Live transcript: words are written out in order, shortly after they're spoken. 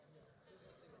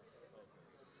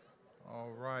All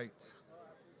right.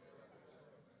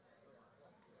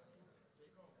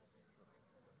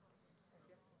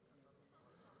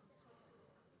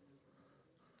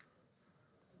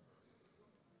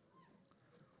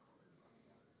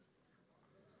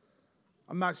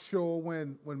 I'm not sure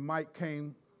when Mike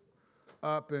came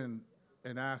up and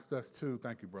asked us to.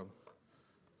 Thank you, brother.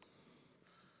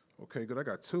 Okay, good. I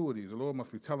got two of these. The Lord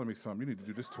must be telling me something. You need to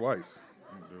do this twice.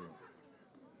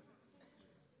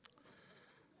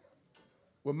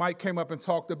 When Mike came up and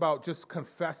talked about just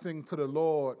confessing to the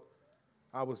Lord,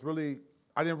 I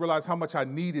didn't realize how much I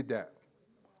needed that.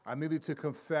 I needed to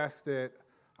confess that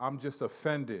I'm just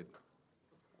offended.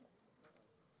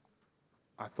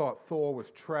 I thought Thor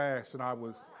was trash, and I'm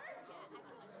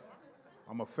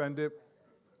offended.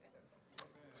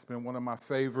 It's been one of my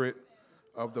favorite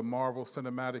of the Marvel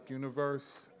Cinematic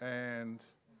Universe, and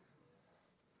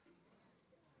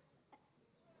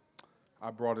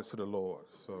I brought it to the Lord.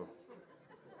 So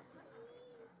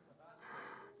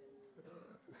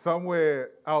somewhere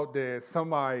out there,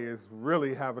 somebody is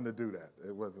really having to do that.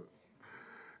 It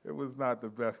was not the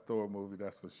best Thor movie,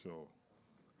 that's for sure.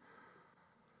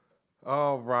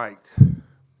 All right.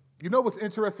 You know what's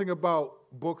interesting about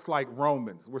books like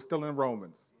Romans? We're still in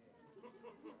Romans.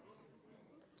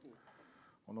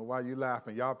 I don't know why you're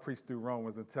laughing. Y'all preach through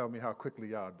Romans and tell me how quickly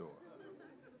y'all do it.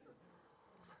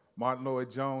 Martin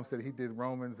Lloyd-Jones said he did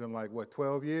Romans in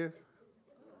 12 years?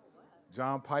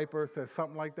 John Piper said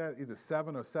something like that, either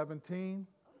 7 or 17.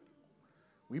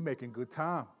 We making good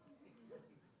time.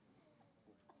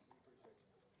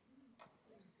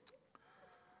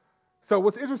 So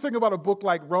what's interesting about a book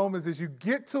like Romans is you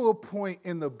get to a point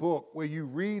in the book where you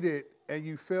read it and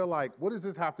you feel like, what does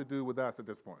this have to do with us at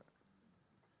this point?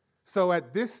 So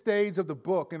at this stage of the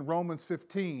book in Romans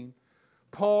 15,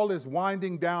 Paul is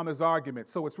winding down his argument.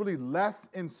 So it's really less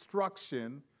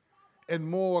instruction and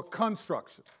more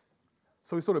construction.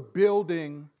 So he's sort of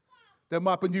building them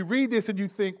up. And you read this and you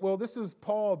think, well, this is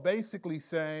Paul basically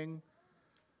saying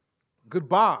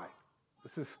goodbye.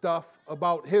 This is stuff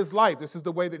about his life. This is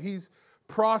the way that he's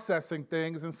processing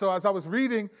things. And so as I was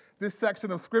reading this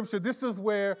section of Scripture, this is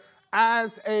where,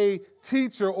 as a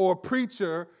teacher or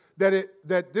preacher,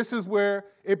 that this is where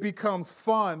it becomes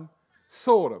fun,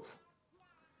 sort of.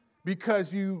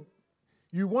 Because you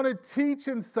want to teach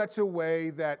in such a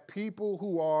way that people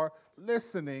who are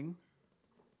listening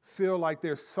feel like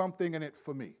there's something in it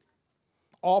for me.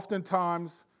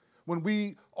 Oftentimes,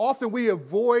 we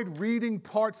avoid reading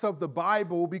parts of the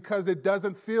Bible because it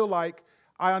doesn't feel like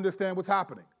I understand what's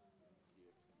happening.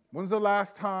 When's the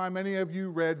last time any of you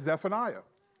read Zephaniah?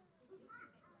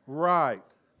 Right.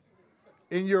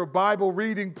 In your Bible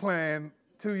reading plan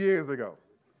 2 years ago.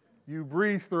 You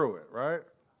breezed through it, right?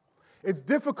 It's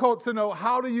difficult to know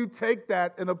how do you take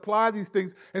that and apply these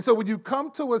things. And so when you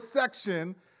come to a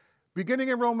section beginning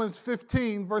in Romans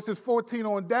 15, verses 14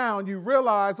 on down, you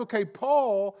realize, okay,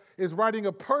 Paul is writing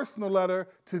a personal letter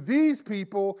to these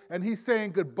people, and he's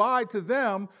saying goodbye to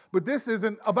them, but this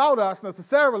isn't about us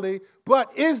necessarily,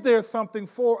 but is there something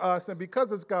for us? And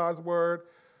because it's God's word,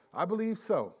 I believe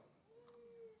so.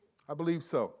 I believe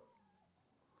so.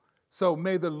 So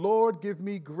may the Lord give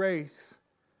me grace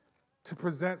to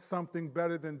present something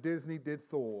better than Disney did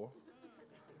Thor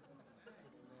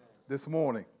this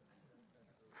morning.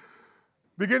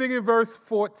 Beginning in verse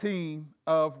 14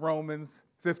 of Romans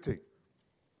 15.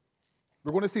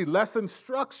 We're going to see less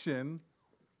instruction,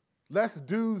 less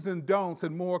do's and don'ts,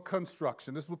 and more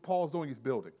construction. This is what Paul's doing, he's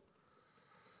building.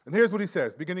 And here's what he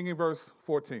says, beginning in verse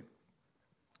 14.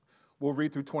 We'll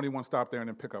read through 21, stop there, and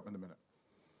then pick up in a minute.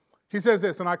 He says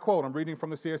this, and I quote, I'm reading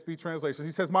from the CSB translation.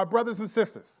 He says, "My brothers and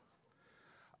sisters,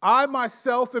 I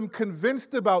myself am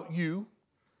convinced about you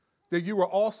that you are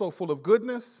also full of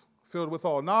goodness, filled with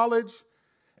all knowledge,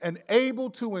 and able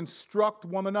to instruct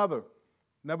one another.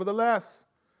 Nevertheless,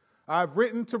 I've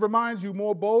written to remind you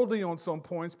more boldly on some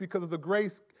points because of the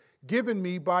grace given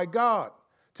me by God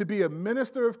to be a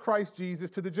minister of Christ Jesus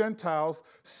to the Gentiles,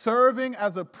 serving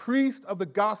as a priest of the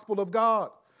gospel of God.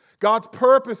 God's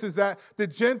purpose is that the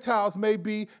Gentiles may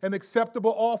be an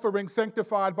acceptable offering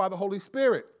sanctified by the Holy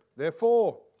Spirit.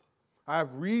 Therefore, I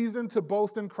have reason to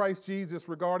boast in Christ Jesus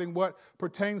regarding what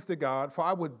pertains to God, for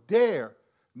I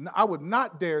would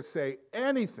not dare say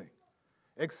anything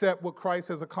except what Christ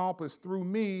has accomplished through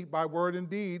me by word and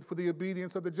deed for the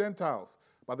obedience of the Gentiles,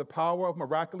 by the power of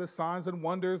miraculous signs and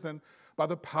wonders, and by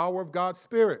the power of God's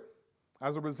Spirit.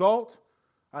 As a result,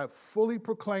 I have fully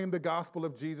proclaimed the gospel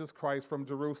of Jesus Christ from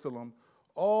Jerusalem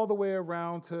all the way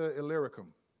around to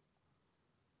Illyricum.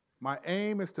 My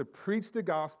aim is to preach the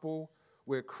gospel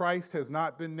where Christ has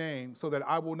not been named, so that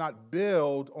I will not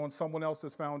build on someone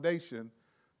else's foundation,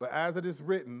 But as it is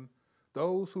written,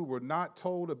 those who were not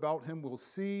told about him will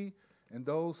see, and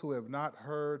those who have not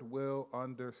heard will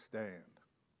understand.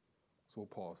 So we'll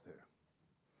pause there.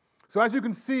 So as you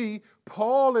can see,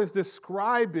 Paul is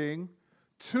describing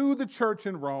to the church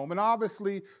in Rome, and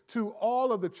obviously to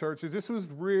all of the churches, this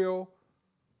was real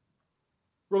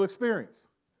experience.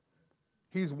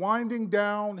 He's winding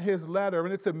down his letter,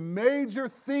 and it's a major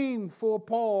theme for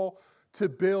Paul to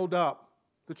build up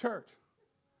the church.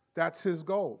 That's his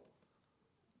goal,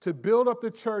 to build up the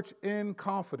church in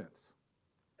confidence.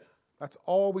 That's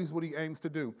always what he aims to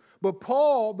do. But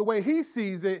Paul, the way he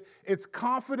sees it, it's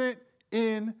confident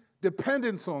in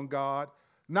dependence on God,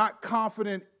 not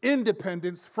confident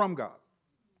independence from God.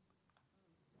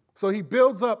 So he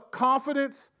builds up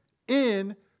confidence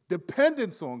in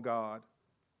dependence on God,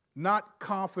 not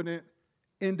confident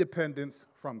independence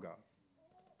from God.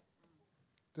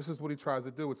 This is what he tries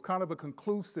to do. It's kind of a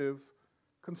conclusive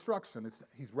construction.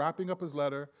 He's wrapping up his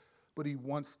letter, but he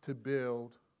wants to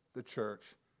build the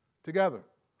church together.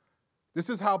 This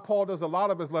is how Paul does a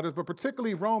lot of his letters, but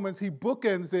particularly Romans, he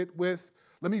bookends it with,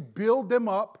 let me build them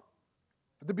up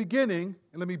at the beginning,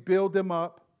 and let me build them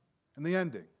up in the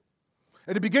ending.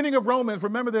 At the beginning of Romans,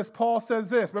 remember this, Paul says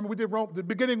this. Remember we did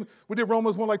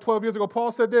Romans 1 like 12 years ago.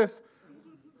 Paul said this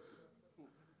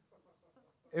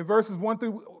in verses 1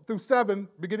 through 7,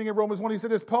 beginning in Romans 1, he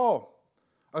said this, Paul,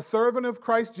 a servant of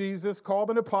Christ Jesus, called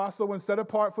an apostle and set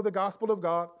apart for the gospel of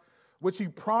God, which he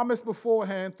promised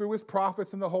beforehand through his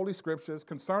prophets in the Holy Scriptures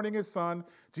concerning his Son,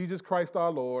 Jesus Christ our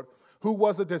Lord, who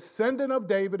was a descendant of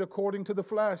David according to the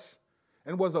flesh,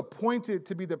 and was appointed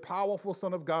to be the powerful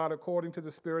Son of God according to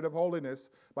the Spirit of holiness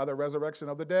by the resurrection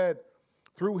of the dead.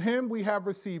 Through him we have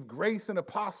received grace and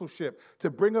apostleship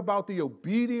to bring about the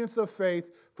obedience of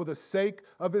faith for the sake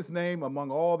of his name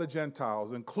among all the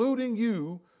Gentiles, including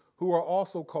you who are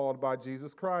also called by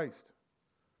Jesus Christ.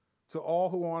 To all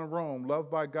who are in Rome, loved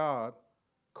by God,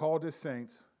 called as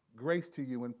saints, grace to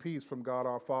you and peace from God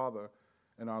our Father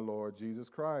and our Lord Jesus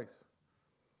Christ.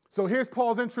 So here's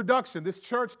Paul's introduction. This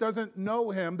church doesn't know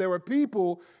him. There are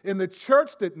people in the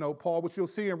church that know Paul, which you'll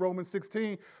see in Romans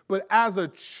 16, but as a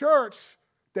church,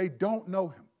 they don't know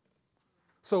him.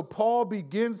 So Paul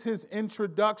begins his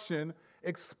introduction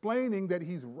explaining that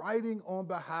he's writing on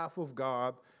behalf of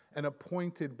God and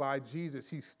appointed by Jesus.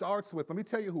 He starts with, let me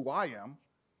tell you who I am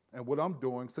and what I'm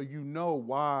doing so you know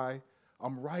why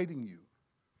I'm writing you.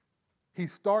 He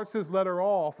starts his letter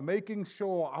off making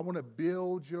sure I want to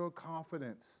build your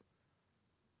confidence,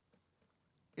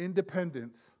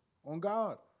 independence on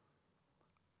God.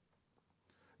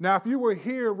 Now, if you were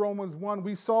here, Romans 1,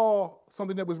 we saw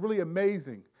something that was really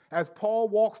amazing. As Paul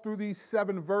walks through these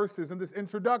 7 verses in this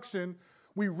introduction,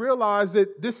 we realize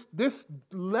that this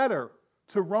letter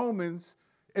to Romans,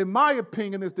 in my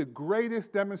opinion, is the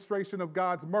greatest demonstration of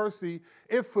God's mercy,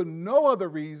 if for no other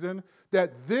reason,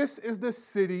 that this is the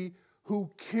city who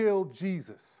killed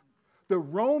Jesus. The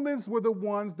Romans were the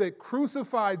ones that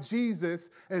crucified Jesus,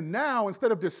 and now,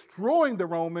 instead of destroying the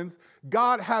Romans,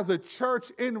 God has a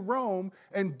church in Rome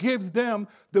and gives them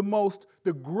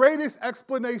the greatest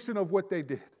explanation of what they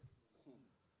did.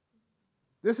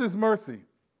 This is mercy.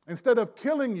 Instead of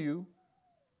killing you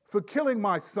for killing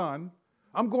my son,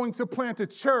 I'm going to plant a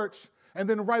church and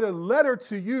then write a letter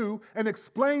to you and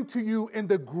explain to you in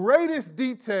the greatest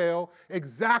detail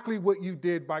exactly what you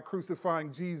did by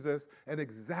crucifying Jesus and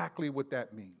exactly what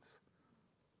that means.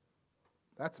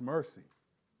 That's mercy.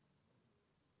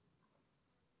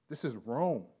 This is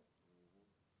Rome,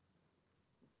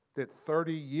 that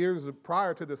 30 years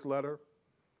prior to this letter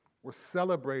were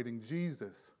celebrating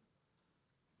Jesus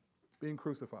being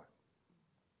crucified.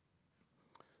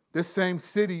 This same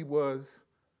city was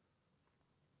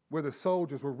where the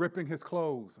soldiers were ripping his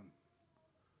clothes and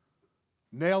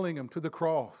nailing him to the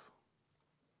cross,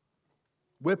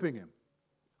 whipping him,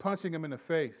 punching him in the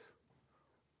face.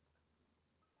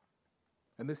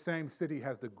 And this same city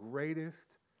has the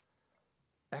greatest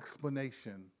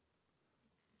explanation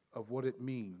of what it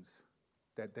means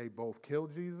that they both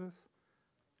killed Jesus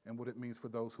and what it means for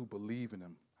those who believe in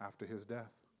him after his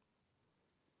death.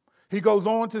 He goes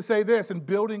on to say this in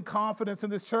building confidence in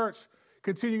this church.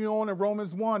 Continuing on in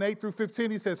Romans 1, 8 through 15,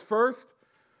 he says, first,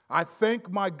 I thank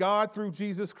my God through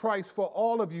Jesus Christ for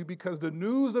all of you because the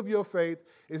news of your faith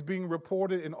is being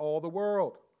reported in all the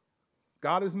world.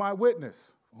 God is my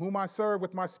witness, whom I serve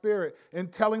with my spirit, in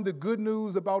telling the good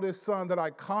news about his son that I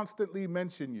constantly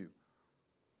mention you.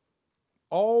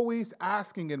 Always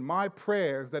asking in my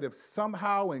prayers that if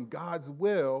somehow in God's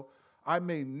will, I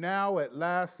may now at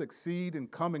last succeed in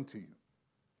coming to you.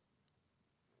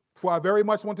 For I very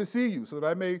much want to see you, so that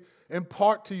I may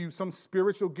impart to you some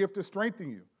spiritual gift to strengthen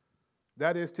you,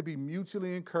 That is to be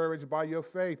mutually encouraged by your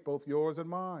faith, both yours and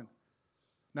mine.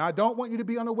 Now, I don't want you to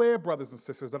be unaware, brothers and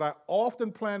sisters, that I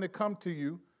often plan to come to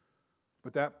you,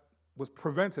 but that was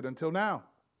prevented until now,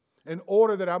 in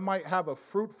order that I might have a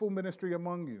fruitful ministry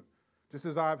among you, just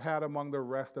as I've had among the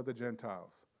rest of the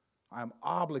Gentiles. I am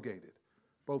obligated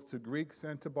both to Greeks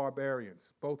and to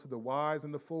barbarians, both to the wise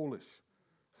and the foolish.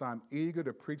 So I'm eager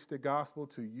to preach the gospel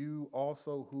to you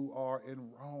also who are in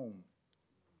Rome.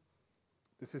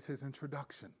 This is his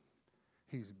introduction.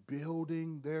 He's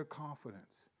building their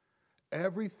confidence.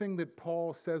 Everything that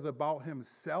Paul says about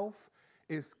himself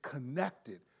is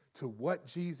connected to what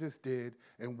Jesus did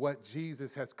and what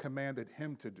Jesus has commanded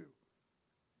him to do.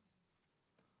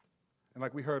 And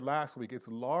like we heard last week, it's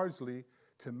largely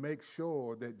to make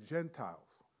sure that Gentiles,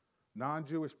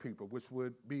 non-Jewish people, which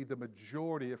would be the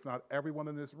majority, if not everyone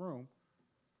in this room,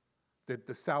 that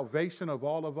the salvation of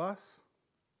all of us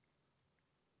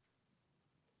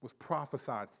was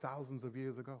prophesied thousands of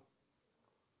years ago.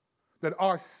 That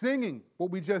our singing, what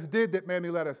we just did that Manny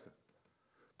led us in,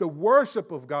 the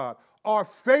worship of God, our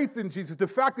faith in Jesus, the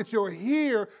fact that you're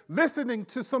here listening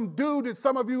to some dude that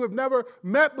some of you have never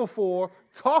met before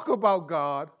talk about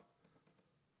God.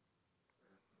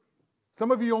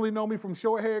 Some of you only know me from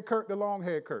short-haired Curt to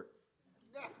long-haired Curt.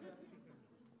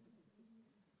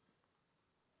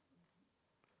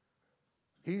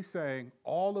 He's saying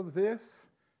all of this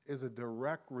is a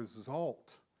direct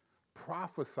result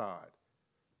prophesied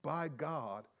by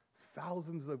God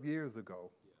thousands of years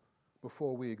ago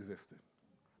before we existed,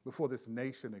 before this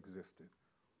nation existed.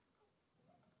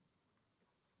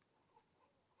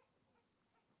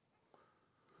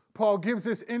 Paul gives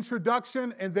this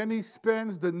introduction, and then he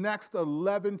spends the next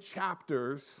 11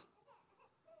 chapters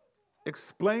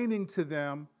explaining to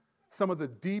them some of the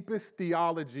deepest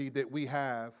theology that we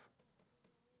have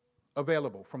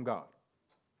available from God.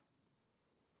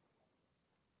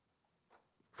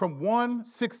 From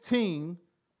 1:16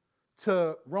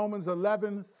 to Romans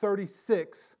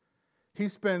 11:36, he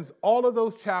spends all of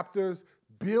those chapters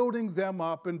building them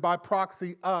up, and by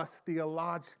proxy us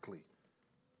theologically.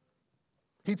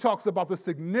 He talks about the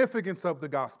significance of the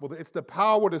gospel, that it's the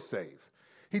power to save.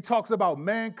 He talks about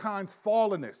mankind's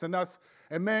fallenness and us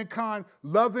and mankind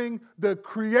loving the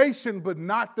creation but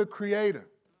not the creator.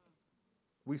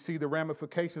 We see the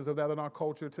ramifications of that in our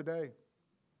culture today.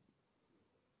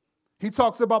 He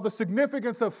talks about the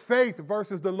significance of faith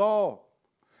versus the law,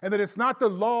 and that it's not the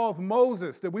law of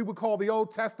Moses that we would call the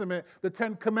Old Testament, the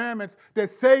Ten Commandments, that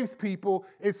saves people.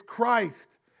 It's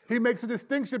Christ. He makes a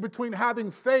distinction between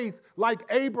having faith like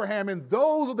Abraham, and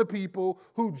those are the people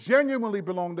who genuinely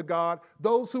belong to God,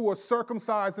 those who are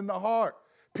circumcised in the heart,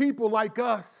 people like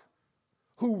us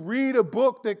who read a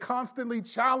book that constantly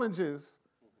challenges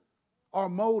our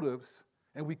motives,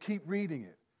 and we keep reading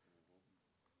it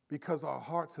because our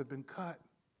hearts have been cut,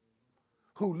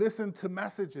 who listen to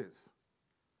messages.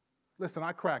 Listen,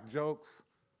 I crack jokes,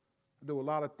 I do a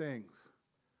lot of things,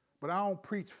 but I don't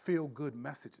preach feel-good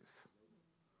messages.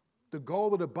 The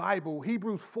goal of the Bible,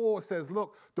 Hebrews 4 says,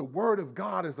 look, the word of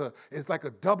God is like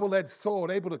a double-edged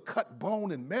sword, able to cut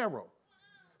bone and marrow.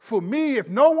 For me, if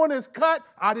no one is cut,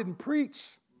 I didn't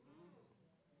preach.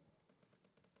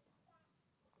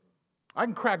 I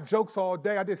can crack jokes all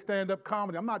day. I did stand-up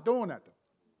comedy. I'm not doing that, though.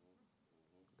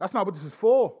 That's not what this is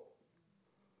for.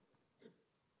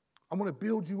 I'm going to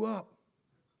build you up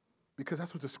because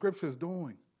that's what the scripture is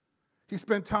doing. He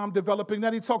spent time developing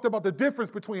that. He talked about the difference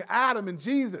between Adam and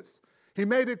Jesus. He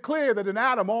made it clear that in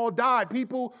Adam all died.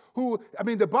 People who,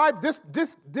 the Bible,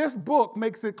 this book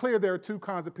makes it clear there are two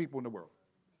kinds of people in the world.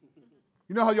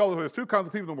 You know how y'all, there's two kinds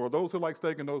of people in the world, those who like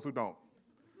steak and those who don't.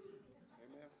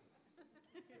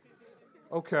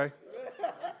 Okay.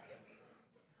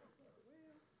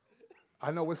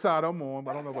 I know what side I'm on,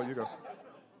 but I don't know where you go.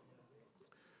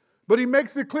 But he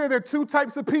makes it clear there are two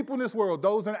types of people in this world,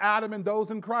 those in Adam and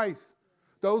those in Christ.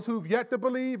 Those who've yet to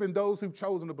believe and those who've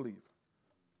chosen to believe.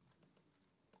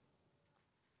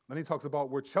 Then he talks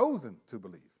about we're chosen to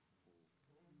believe.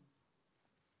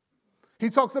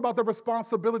 He talks about the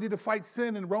responsibility to fight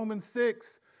sin in Romans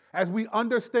 6 as we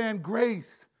understand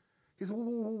grace. He says,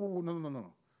 whoa,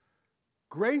 no.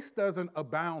 Grace doesn't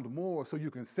abound more so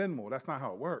you can sin more. That's not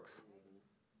how it works.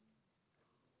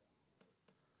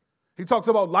 He talks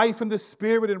about life in the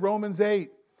Spirit in Romans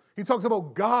 8. He talks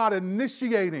about God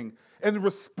initiating and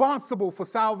responsible for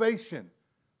salvation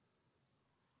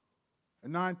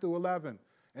in 9 through 11.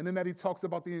 And then that he talks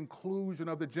about the inclusion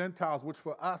of the Gentiles, which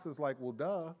for us is like, well,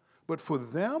 duh. But for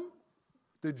them,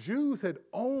 the Jews had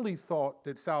only thought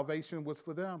that salvation was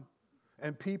for them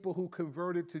and people who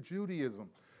converted to Judaism.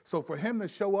 So for him to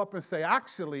show up and say,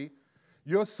 actually,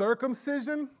 your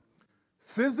circumcision,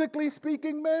 physically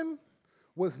speaking, men,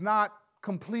 was not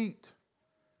complete.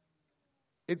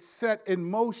 It set in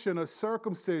motion a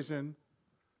circumcision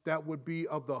that would be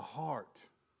of the heart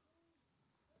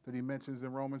that he mentions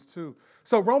in Romans 2.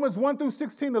 So Romans 1 through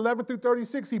 16, 11 through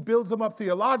 36, he builds them up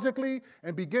theologically,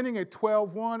 and beginning at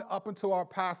 12:1 up until our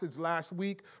passage last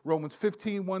week, Romans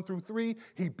 15, 1 through 3,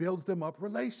 he builds them up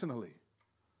relationally.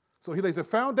 So he lays a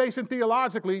foundation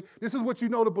theologically. This is what you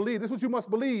know to believe. This is what you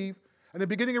must believe. And then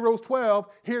beginning in Romans 12,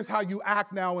 here's how you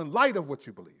act now in light of what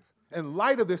you believe. In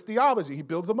light of this theology, he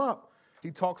builds them up. He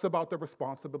talks about the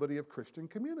responsibility of Christian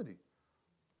community.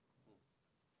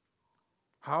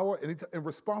 And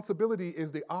responsibility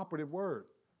is the operative word.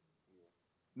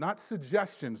 Not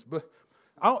suggestions, but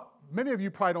many of you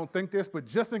probably don't think this, but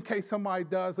just in case somebody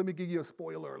does, let me give you a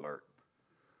spoiler alert.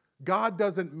 God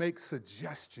doesn't make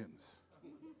suggestions.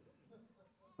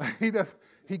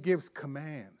 He gives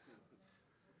commands.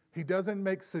 He doesn't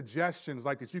make suggestions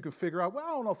like that you can figure out, well, I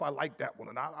don't know if I like that one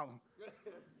or not.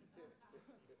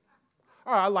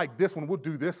 All right, I like this one. We'll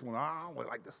do this one. I don't really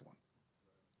like this one.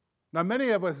 Now, many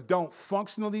of us don't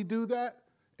functionally do that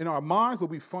in our minds, but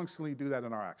we functionally do that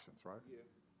in our actions, right?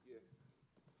 Yeah.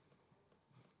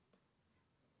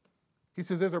 He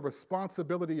says there's a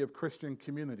responsibility of Christian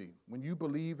community. When you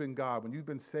believe in God, when you've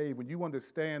been saved, when you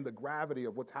understand the gravity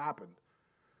of what's happened,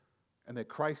 and that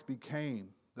Christ became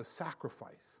the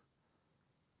sacrifice,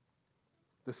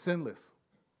 the sinless,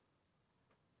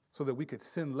 so that we could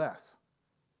sin less.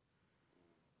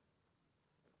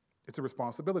 It's a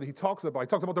responsibility. He talks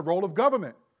about the role of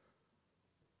government.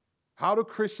 How do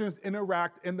Christians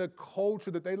interact in the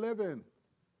culture that they live in?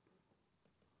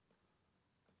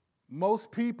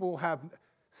 Most people have,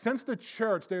 since the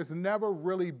church, there's never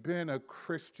really been a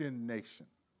Christian nation.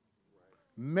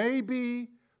 Maybe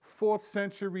 4th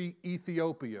century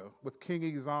Ethiopia with King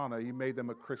Ezana, he made them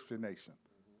a Christian nation.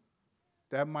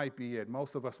 That might be it.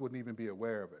 Most of us wouldn't even be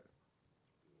aware of it.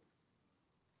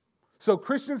 So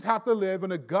Christians have to live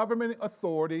in a government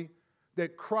authority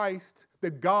that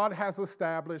God has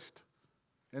established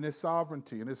in his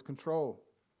sovereignty and his control.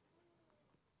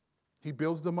 He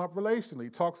builds them up relationally. He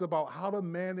talks about how to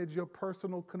manage your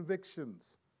personal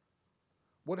convictions.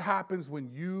 What happens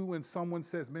when someone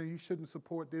says, man, you shouldn't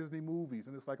support Disney movies?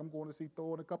 And it's like, I'm going to see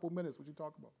Thor in a couple minutes. What you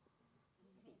talking about?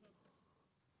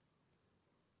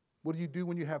 What do you do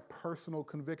when you have personal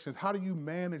convictions? How do you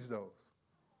manage those?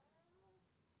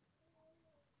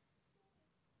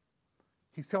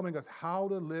 He's telling us how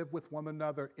to live with one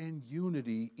another in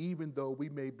unity, even though we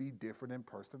may be different in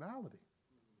personality.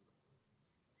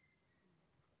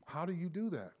 How do you do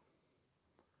that?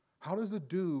 How does a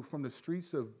dude from the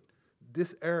streets of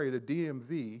this area, the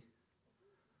DMV,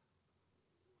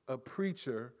 a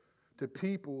preacher to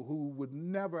people who would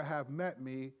never have met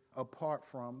me apart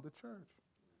from the church?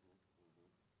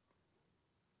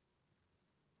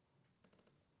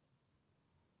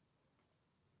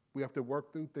 We have to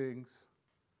work through things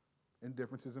and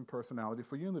differences in personality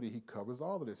for unity. He covers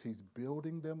all of this. He's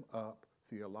building them up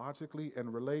theologically and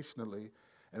relationally.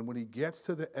 And when he gets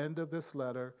to the end of this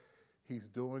letter, he's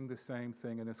doing the same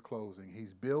thing in his closing.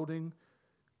 He's building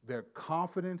their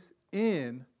confidence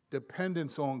in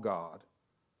dependence on God,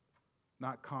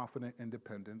 not confident in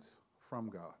dependence from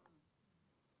God.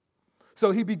 So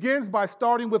he begins by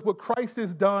starting with what Christ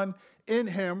has done in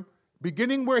him,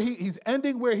 beginning where he's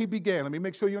ending where he began. Let me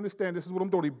make sure you understand this is what I'm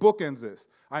doing. He bookends this.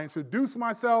 I introduce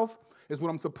myself, is what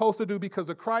I'm supposed to do because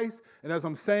of Christ, and as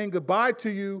I'm saying goodbye to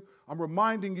you, I'm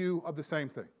reminding you of the same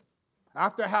thing.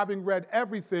 After having read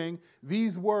everything,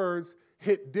 these words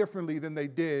hit differently than they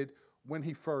did when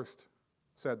he first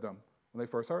said them, when they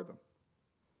first heard them.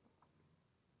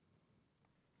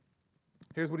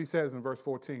 Here's what he says in verse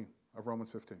 14 of Romans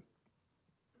 15.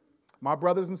 My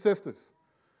brothers and sisters,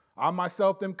 I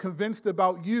myself am convinced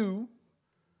about you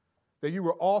that you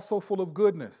were also full of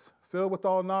goodness, filled with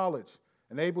all knowledge,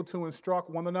 and able to instruct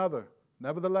one another.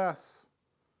 Nevertheless,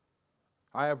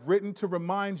 I have written to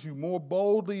remind you more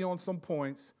boldly on some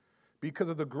points because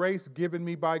of the grace given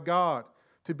me by God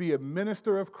to be a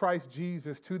minister of Christ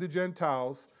Jesus to the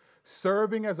Gentiles,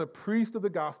 serving as a priest of the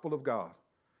gospel of God.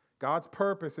 God's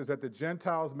purpose is that the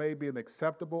Gentiles may be an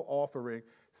acceptable offering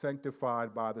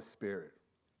sanctified by the Spirit.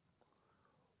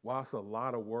 Wow, it's a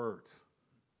lot of words.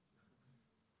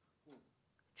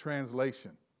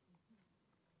 Translation.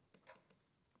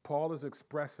 Paul is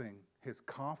expressing his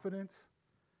confidence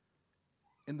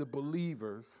in the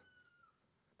believers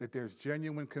that there's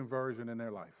genuine conversion in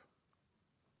their life.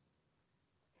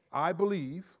 I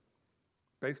believe,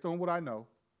 based on what I know,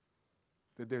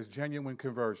 that there's genuine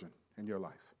conversion in your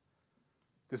life.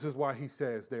 This is why he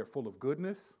says they're full of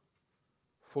goodness,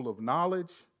 full of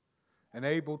knowledge, and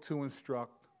able to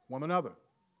instruct one another.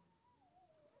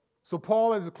 So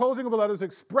Paul, as the closing of the letter, is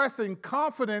expressing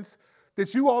confidence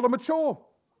that you all are mature.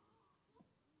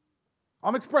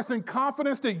 I'm expressing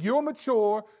confidence that you're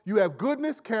mature, you have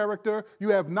goodness, character, you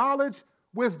have knowledge,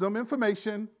 wisdom,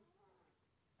 information,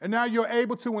 and now you're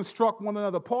able to instruct one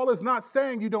another. Paul is not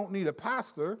saying you don't need a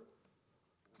pastor.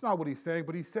 That's not what he's saying,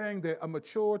 but he's saying that a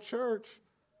mature church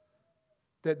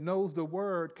that knows the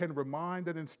word can remind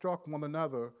and instruct one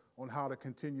another on how to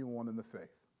continue on in the faith.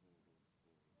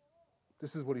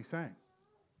 This is what he's saying.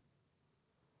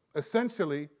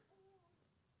 Essentially,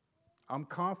 I'm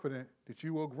confident that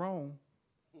you will grow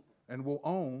and will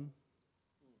own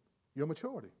your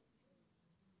maturity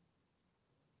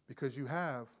because you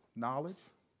have knowledge,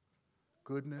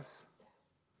 goodness,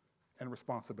 and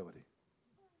responsibility.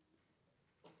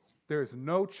 There is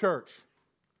no church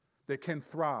that can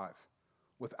thrive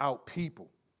without people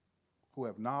who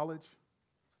have knowledge,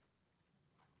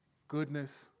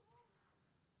 goodness,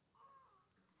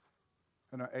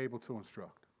 and are able to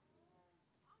instruct.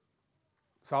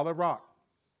 Solid rock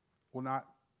will not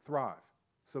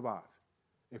survive,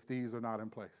 if these are not in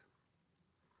place.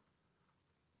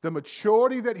 The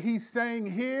maturity that he's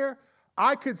saying here,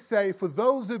 I could say for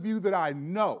those of you that I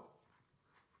know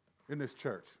in this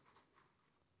church,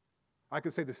 I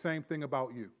could say the same thing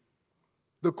about you.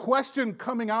 The question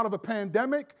coming out of a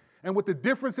pandemic and with the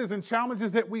differences and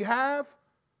challenges that we have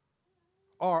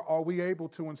are we able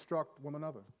to instruct one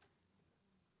another?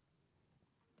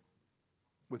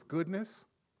 With goodness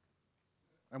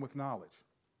and with knowledge,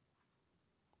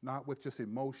 not with just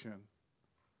emotion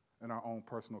and our own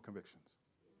personal convictions.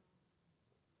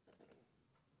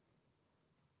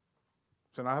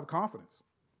 So now I have confidence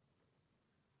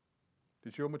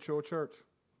that you're a mature church.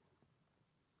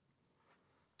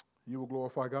 You will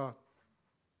glorify God.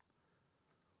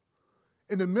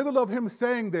 In the middle of him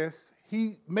saying this,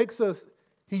 he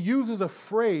uses a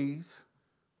phrase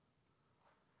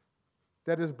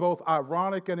that is both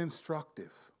ironic and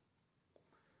instructive.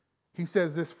 He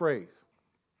says this phrase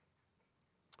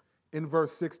in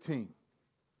verse 16.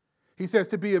 He says,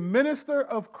 to be a minister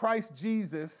of Christ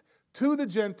Jesus to the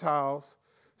Gentiles,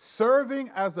 serving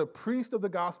as a priest of the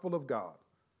gospel of God.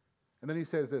 And then he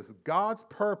says this, God's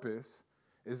purpose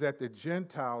is that the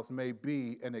Gentiles may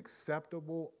be an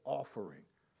acceptable offering,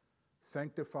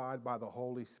 sanctified by the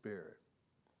Holy Spirit.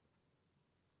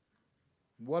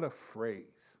 What a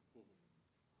phrase.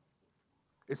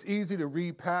 It's easy to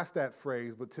read past that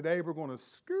phrase, but today we're going to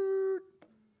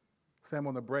slam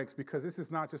on the brakes because this is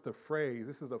not just a phrase,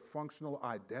 this is a functional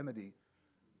identity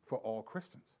for all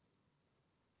Christians.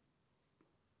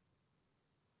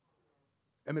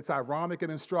 And it's ironic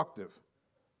and instructive.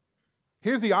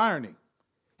 Here's the irony.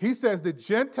 He says the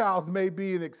Gentiles may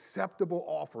be an acceptable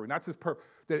offering. That's his purpose.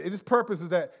 His purpose is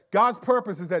that God's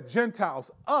purpose is that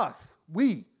Gentiles, us,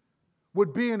 we,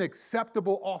 would be an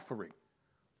acceptable offering.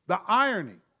 The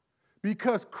irony,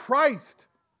 because Christ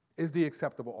is the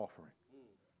acceptable offering.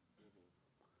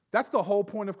 That's the whole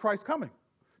point of Christ coming,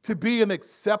 to be an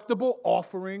acceptable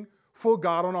offering for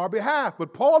God on our behalf.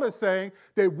 But Paul is saying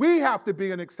that we have to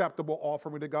be an acceptable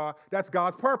offering to God. That's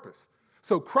God's purpose.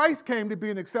 So Christ came to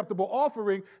be an acceptable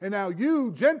offering, and now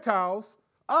you, Gentiles,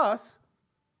 us,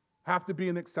 have to be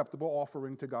an acceptable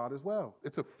offering to God as well.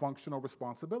 It's a functional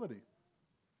responsibility.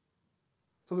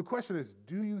 So the question is,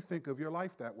 do you think of your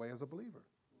life that way as a believer?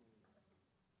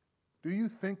 Do you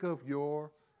think of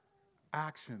your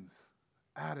actions,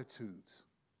 attitudes,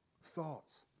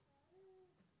 thoughts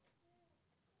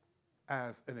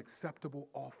as an acceptable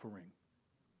offering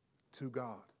to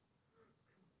God?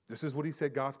 This is what he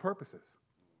said God's purpose is.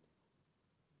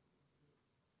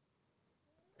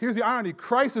 Here's the irony.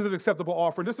 Christ is an acceptable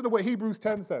offering. Listen to what Hebrews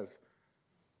 10 says.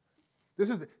 This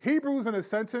is Hebrews in a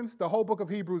sentence. The whole book of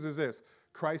Hebrews is this.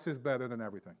 Christ is better than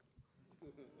everything.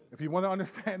 If you want to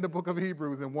understand the book of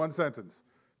Hebrews in one sentence,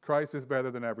 Christ is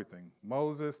better than everything.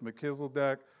 Moses,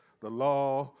 Melchizedek, the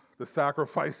law, the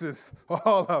sacrifices,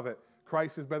 all of it.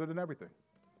 Christ is better than everything.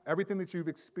 Everything that you've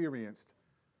experienced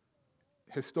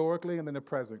historically and in the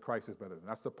present, Christ is better than.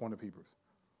 That's the point of Hebrews.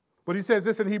 But he says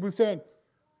this in Hebrews 10.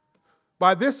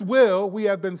 By this will we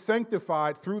have been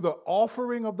sanctified through the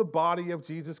offering of the body of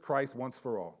Jesus Christ once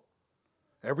for all.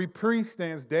 Every priest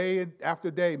stands day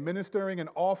after day ministering and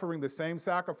offering the same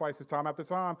sacrifices time after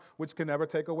time, which can never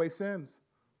take away sins.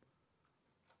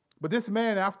 But this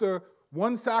man, after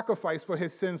one sacrifice for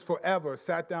his sins forever,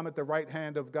 sat down at the right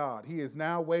hand of God. He is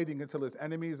now waiting until his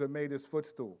enemies are made his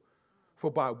footstool.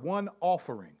 For by one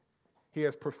offering, he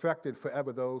has perfected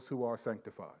forever those who are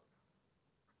sanctified.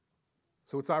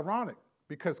 So it's ironic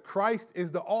because Christ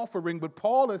is the offering, but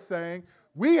Paul is saying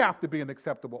We have to be an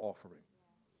acceptable offering.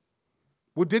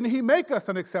 Well, didn't he make us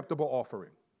an acceptable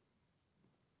offering?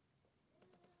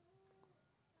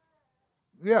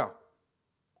 Yeah.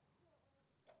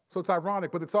 So it's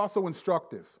ironic, but it's also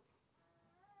instructive.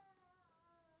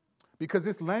 Because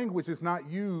this language is not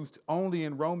used only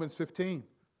in Romans 15.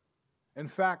 In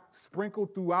fact,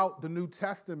 sprinkled throughout the New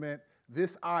Testament,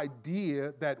 this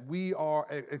idea that we are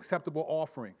an acceptable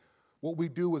offering. What we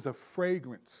do is a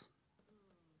fragrance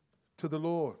to the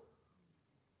Lord.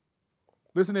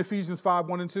 Listen to Ephesians 5,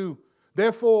 1 and 2.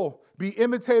 Therefore, be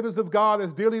imitators of God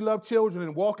as dearly loved children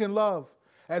and walk in love,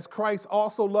 as Christ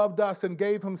also loved us and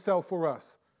gave himself for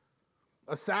us.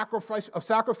 A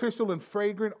sacrificial and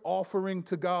fragrant offering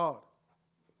to God.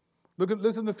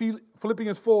 Listen to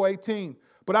Philippians 4:18.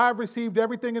 But I have received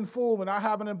everything in full, and I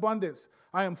have an abundance.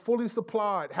 I am fully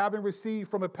supplied, having received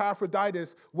from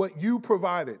Epaphroditus what you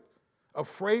provided, a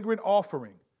fragrant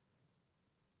offering,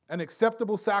 an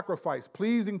acceptable sacrifice,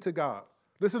 pleasing to God.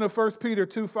 Listen to 1 Peter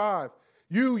 2:5.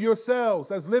 You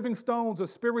yourselves, as living stones, a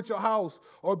spiritual house,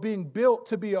 are being built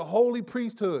to be a holy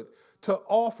priesthood, to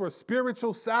offer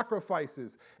spiritual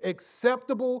sacrifices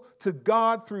acceptable to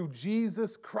God through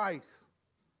Jesus Christ.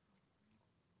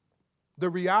 The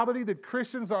reality that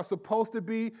Christians are supposed to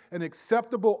be an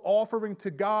acceptable offering to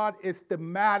God is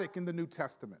thematic in the New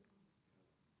Testament.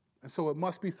 And so it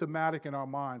must be thematic in our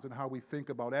minds and how we think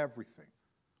about everything,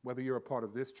 whether you're a part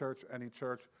of this church, any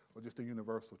church, or just a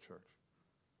universal church.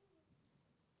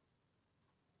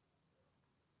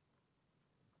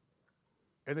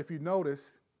 And if you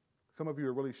notice, some of you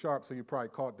are really sharp, so you probably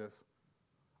caught this.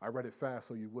 I read it fast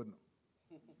so you wouldn't.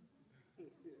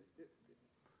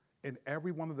 In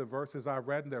every one of the verses I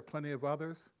read, and there are plenty of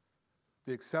others,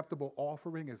 the acceptable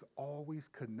offering is always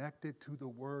connected to the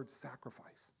word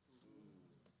sacrifice.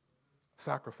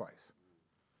 Sacrifice.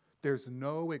 There's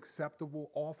no acceptable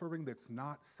offering that's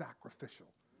not sacrificial.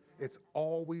 It's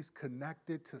always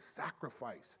connected to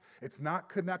sacrifice. It's not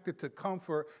connected to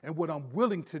comfort and what I'm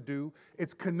willing to do.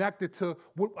 It's connected to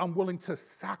what I'm willing to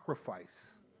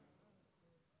sacrifice.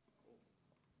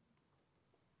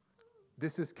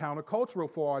 This is countercultural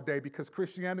for our day because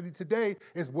Christianity today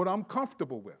is what I'm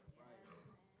comfortable with.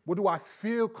 What do I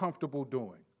feel comfortable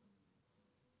doing?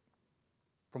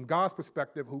 From God's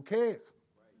perspective, who cares?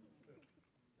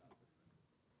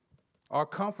 Our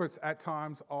comforts at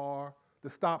times are the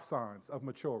stop signs of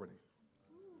maturity.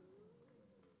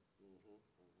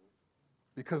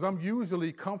 Because I'm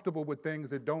usually comfortable with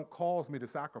things that don't cause me to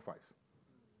sacrifice.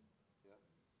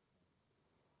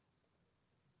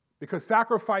 Because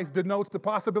sacrifice denotes the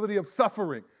possibility of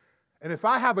suffering. And if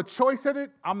I have a choice in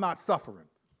it, I'm not suffering.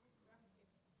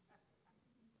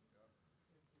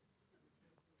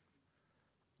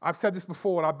 I've said this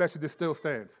before, and I bet you this still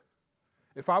stands.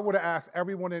 If I were to ask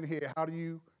everyone in here,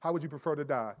 how would you prefer to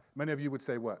die? Many of you would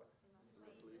say what?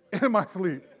 In my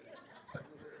sleep.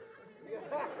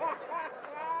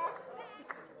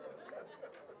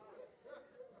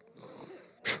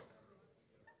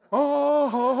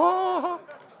 Oh.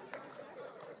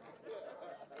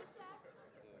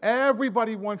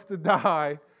 Everybody wants to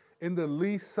die in the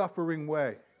least suffering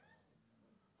way.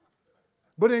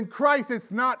 But in Christ,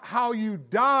 it's not how you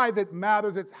die that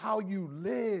matters, it's how you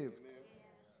live.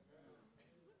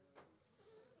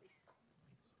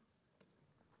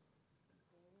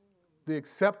 The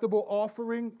acceptable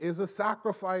offering is a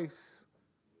sacrifice.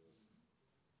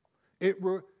 It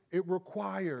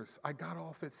requires, I got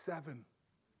off at 7.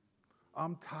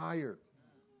 I'm tired.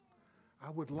 I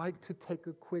would like to take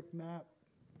a quick nap,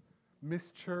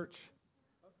 miss church,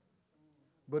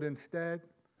 but instead,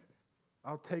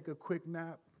 I'll take a quick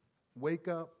nap, wake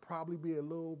up, probably be a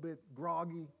little bit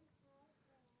groggy,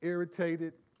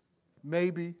 irritated,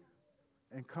 maybe,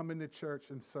 and come into church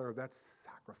and serve. That's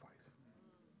sacrifice.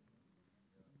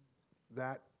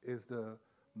 That is the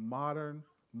modern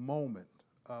moment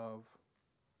of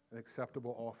an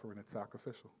acceptable offering. It's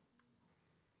sacrificial.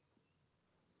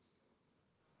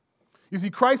 You see,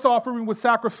 Christ's offering was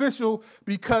sacrificial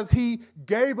because he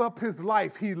gave up his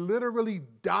life. He literally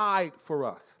died for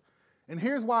us. And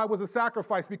here's why it was a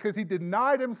sacrifice, because he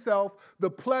denied himself the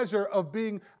pleasure of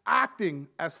acting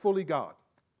as fully God.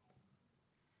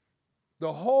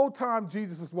 The whole time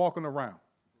Jesus is walking around,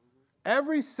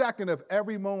 every second of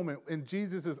every moment in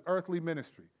Jesus' earthly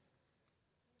ministry,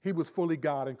 he was fully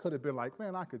God and could have been like,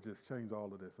 man, I could just change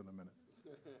all of this in a minute.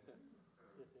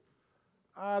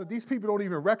 These people don't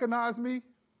even recognize me.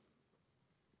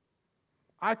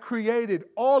 I created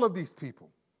all of these people.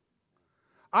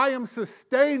 I am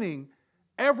sustaining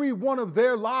every one of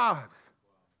their lives.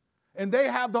 And they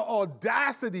have the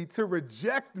audacity to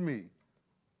reject me.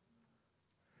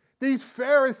 These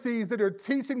Pharisees that are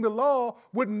teaching the law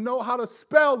wouldn't know how to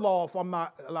spell law if I'm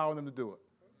not allowing them to do it.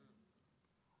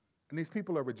 And these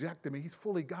people are rejecting me. He's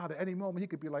fully God. At any moment, he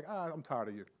could be like, I'm tired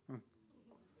of you.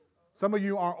 Some of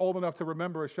you aren't old enough to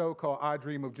remember a show called I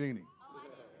Dream of Jeannie.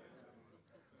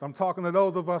 So I'm talking to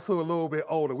those of us who are a little bit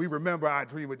older. We remember I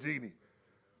Dream of Jeannie.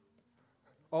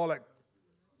 All that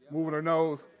moving her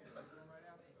nose,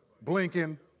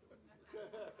 blinking.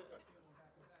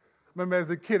 Remember as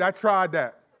a kid, I tried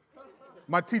that.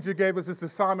 My teacher gave us this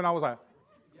assignment. I was like,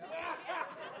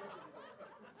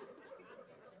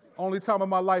 only time in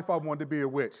my life I wanted to be a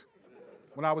witch,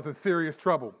 when I was in serious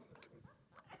trouble.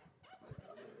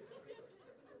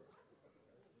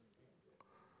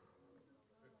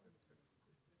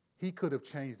 He could have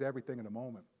changed everything in a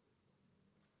moment.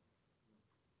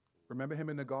 Remember him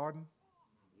in the garden?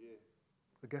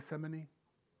 The Gethsemane?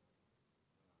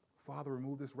 Father,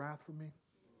 remove this wrath from me.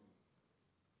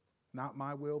 Not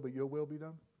my will, but your will be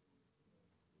done.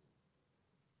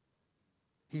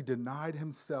 He denied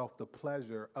himself the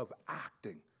pleasure of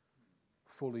acting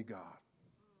fully God.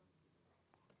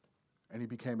 And he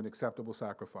became an acceptable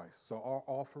sacrifice. So our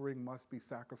offering must be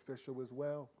sacrificial as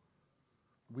well.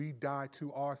 We die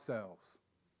to ourselves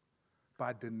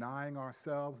by denying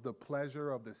ourselves the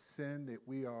pleasure of the sin that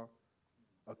we are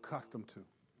accustomed to.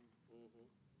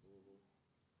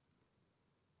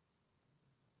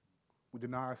 We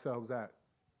deny ourselves that.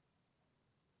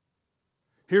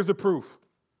 Here's the proof.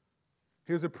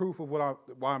 Here's the proof of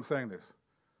why I'm saying this.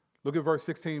 Look at verse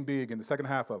 16b again, the second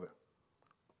half of it.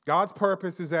 God's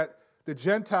purpose is that the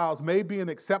Gentiles may be an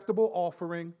acceptable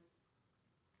offering,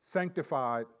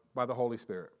 sanctified by the Holy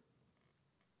Spirit.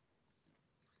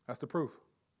 That's the proof.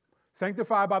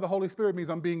 Sanctified by the Holy Spirit means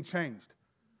I'm being changed.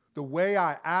 The way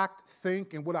I act,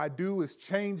 think, and what I do is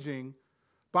changing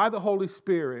by the Holy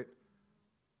Spirit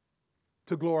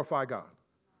to glorify God.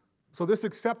 So this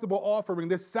acceptable offering,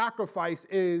 this sacrifice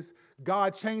is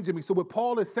God changing me. So what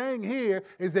Paul is saying here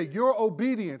is that your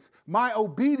obedience, my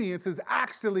obedience, is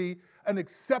actually an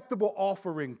acceptable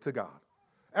offering to God.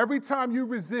 Every time you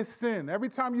resist sin, every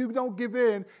time you don't give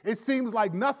in, it seems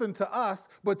like nothing to us,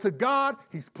 but to God,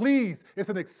 he's pleased. It's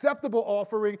an acceptable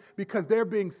offering because they're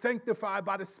being sanctified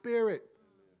by the Spirit.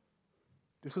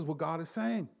 This is what God is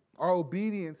saying. Our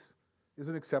obedience is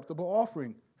an acceptable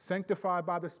offering. Sanctified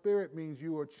by the Spirit means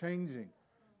you are changing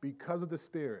because of the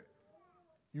Spirit.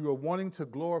 You are wanting to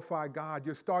glorify God.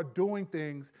 You start doing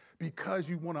things because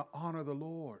you want to honor the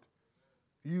Lord.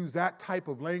 Use that type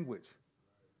of language.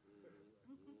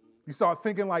 You start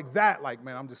thinking like that, like,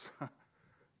 I just want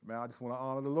to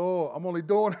honor the Lord. I'm only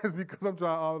doing this because I'm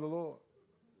trying to honor the Lord.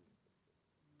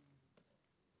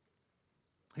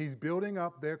 He's building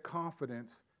up their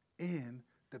confidence in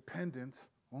dependence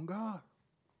on God.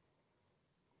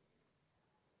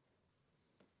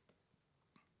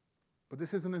 But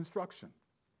this isn't instruction.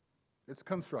 It's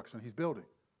construction. He's building.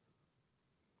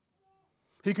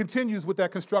 He continues with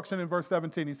that construction in verse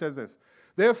 17. He says this,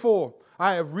 "Therefore,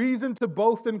 I have reason to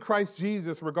boast in Christ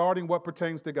Jesus regarding what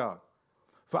pertains to God.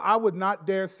 For I would not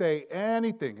dare say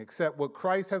anything except what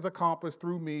Christ has accomplished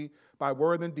through me by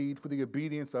word and deed for the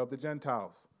obedience of the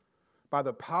Gentiles, by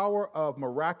the power of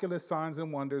miraculous signs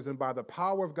and wonders, and by the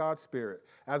power of God's Spirit.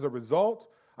 As a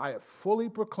result, I have fully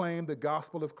proclaimed the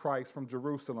gospel of Christ from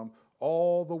Jerusalem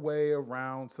all the way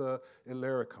around to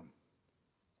Illyricum.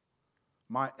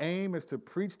 My aim is to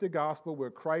preach the gospel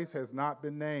where Christ has not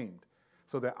been named,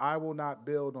 so that I will not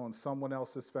build on someone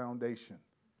else's foundation.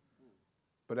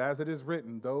 But as it is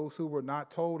written, those who were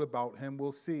not told about him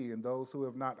will see, and those who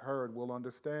have not heard will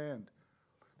understand."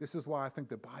 This is why I think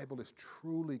the Bible is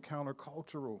truly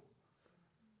countercultural,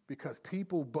 because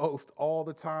people boast all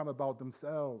the time about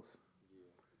themselves.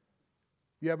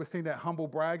 You ever seen that humble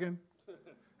bragging?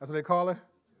 That's what they call it?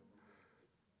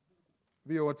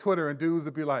 Be on Twitter and dudes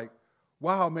would be like,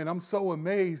 "Wow, man, I'm so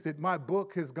amazed that my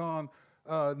book has gone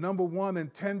number one in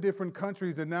 10 different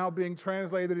countries and now being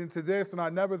translated into this, and I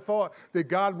never thought that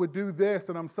God would do this,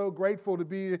 and I'm so grateful to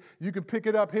be, you can pick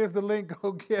it up, here's the link,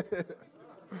 go get it."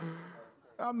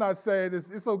 I'm not saying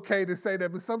it's okay to say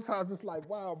that, but sometimes it's like,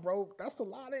 wow, bro, that's a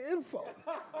lot of info.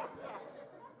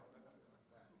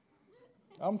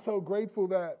 I'm so grateful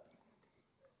that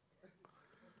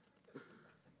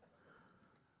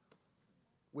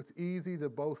it's easy to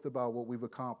boast about what we've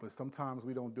accomplished. Sometimes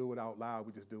we don't do it out loud.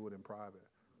 We just do it in private.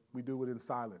 We do it in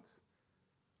silence.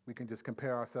 We can just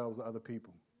compare ourselves to other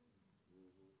people.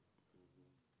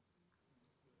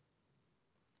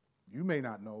 You may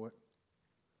not know it,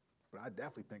 but I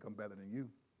definitely think I'm better than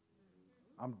you.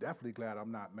 I'm definitely glad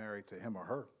I'm not married to him or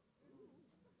her.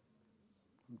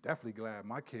 I'm definitely glad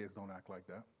my kids don't act like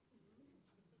that.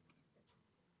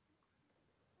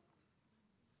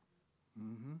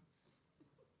 Mm-hmm.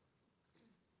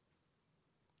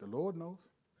 The Lord knows.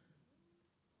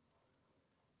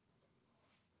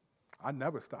 I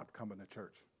never stopped coming to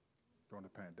church during the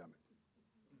pandemic.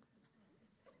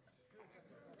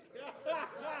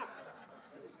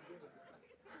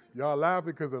 Y'all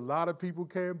laughing because a lot of people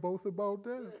can't boast about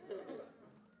that.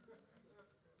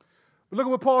 But look at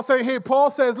what Paul's saying here. Paul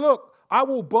says, look, I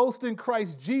will boast in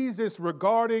Christ Jesus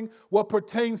regarding what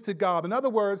pertains to God. In other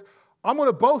words, I'm going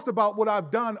to boast about what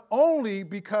I've done only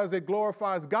because it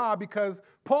glorifies God, because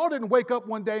Paul didn't wake up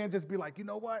one day and just be like, you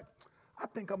know what? I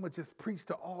think I'm going to just preach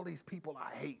to all these people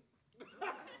I hate.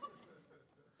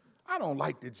 I don't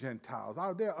like the Gentiles.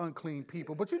 They're unclean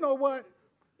people. But you know what?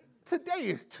 Today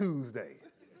is Tuesday.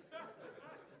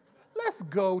 Let's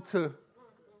go to...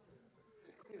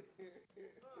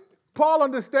 Paul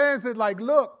understands it like,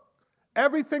 look,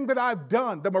 everything that I've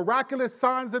done, the miraculous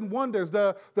signs and wonders,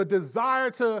 the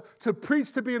desire to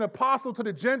preach, to be an apostle to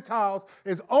the Gentiles,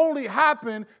 is only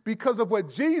happened because of what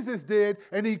Jesus did,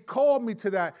 and he called me to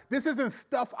that. This isn't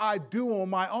stuff I do on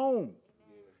my own.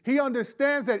 He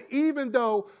understands that even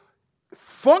though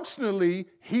functionally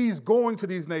he's going to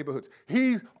these neighborhoods,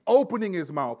 he's opening his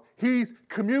mouth, he's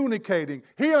communicating,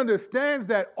 he understands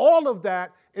that all of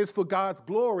that is for God's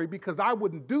glory, because I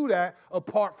wouldn't do that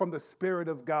apart from the Spirit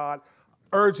of God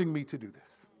urging me to do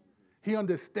this. He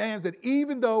understands that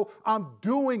even though I'm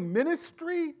doing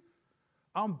ministry,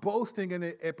 I'm boasting and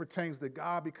it pertains to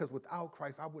God, because without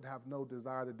Christ, I would have no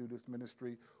desire to do this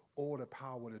ministry or the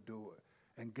power to do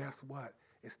it. And guess what?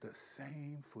 It's the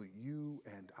same for you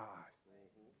and I.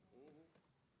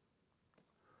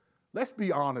 Let's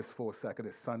be honest for a second.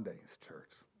 It's Sunday's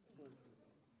church.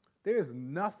 There's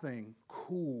nothing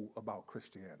cool about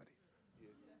Christianity.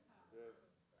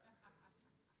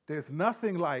 There's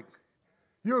nothing like,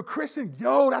 you're a Christian?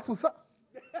 Yo, that's what's up.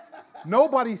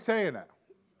 Nobody's saying that.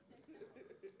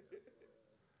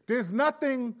 There's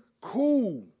nothing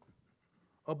cool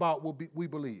about what we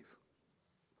believe.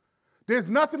 There's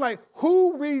nothing like,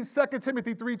 who reads 2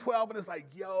 Timothy 3:12 and it's like,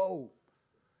 yo,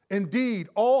 indeed,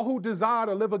 all who desire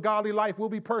to live a godly life will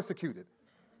be persecuted.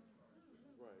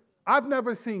 I've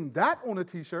never seen that on a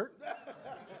t-shirt.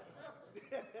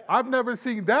 I've never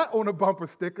seen that on a bumper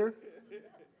sticker.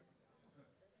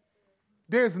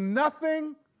 There's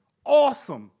nothing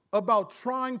awesome about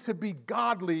trying to be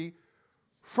godly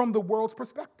from the world's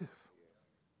perspective.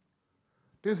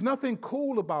 There's nothing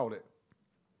cool about it.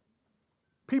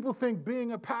 People think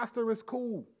being a pastor is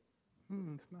cool.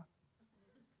 It's not.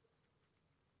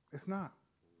 It's not.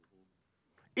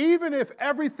 Even if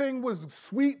everything was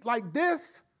sweet like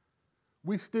this,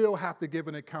 we still have to give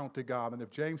an account to God. And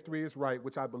if James 3 is right,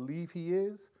 which I believe he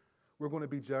is, we're going to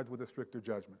be judged with a stricter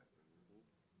judgment.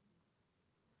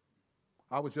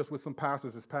 I was just with some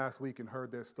pastors this past week and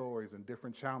heard their stories and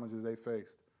different challenges they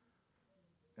faced.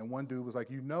 And one dude was like,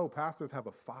 pastors have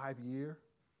a 5-year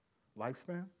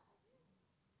lifespan?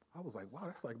 I was like, wow,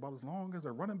 that's like about as long as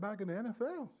a running back in the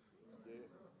NFL.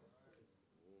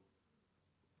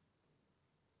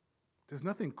 There's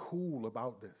nothing cool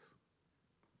about this.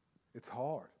 It's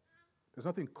hard. There's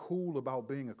nothing cool about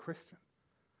being a Christian.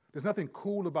 There's nothing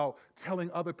cool about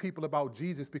telling other people about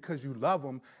Jesus because you love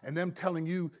them and them telling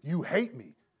you, you hate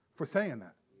me for saying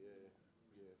that.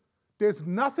 There's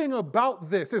nothing about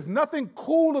this. There's nothing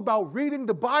cool about reading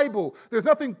the Bible. There's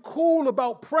nothing cool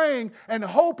about praying and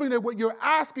hoping that what you're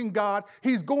asking God,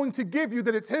 he's going to give you,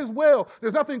 that it's his will.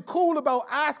 There's nothing cool about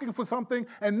asking for something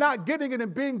and not getting it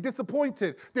and being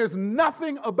disappointed. There's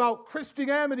nothing about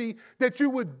Christianity that you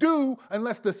would do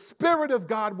unless the Spirit of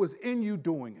God was in you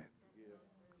doing it.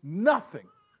 Nothing.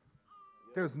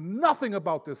 There's nothing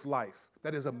about this life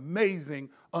that is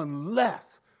amazing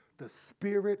unless the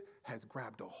Spirit has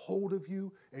grabbed a hold of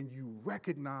you and you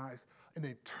recognize an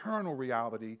eternal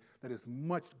reality that is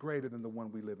much greater than the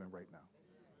one we live in right now.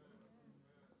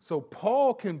 So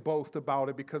Paul can boast about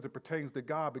it because it pertains to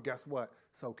God, but guess what?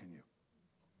 So can you.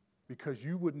 Because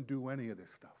you wouldn't do any of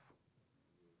this stuff.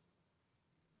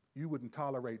 You wouldn't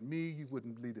tolerate me. You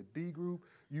wouldn't lead a D group.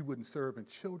 You wouldn't serve in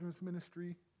children's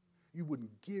ministry. You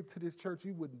wouldn't give to this church.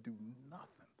 You wouldn't do nothing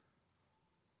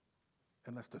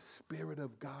unless the Spirit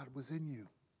of God was in you.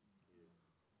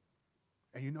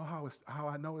 And you know how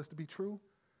I know it's to be true?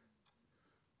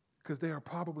 Because there are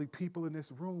probably people in this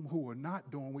room who are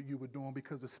not doing what you were doing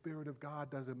because the Spirit of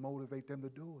God doesn't motivate them to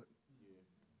do it.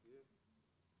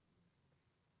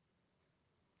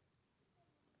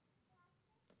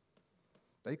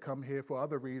 They come here for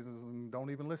other reasons and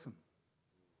don't even listen.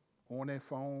 On their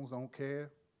phones, don't care.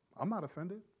 I'm not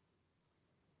offended.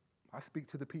 I speak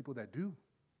to the people that do.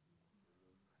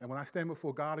 And when I stand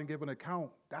before God and give an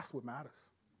account, that's what matters.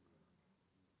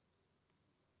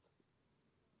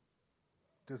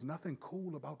 there's nothing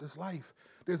cool about this life.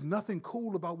 There's nothing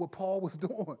cool about what Paul was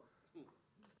doing.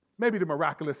 Maybe the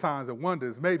miraculous signs and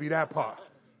wonders, maybe that part.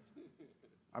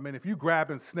 I mean, if you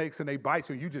grabbing snakes and they bite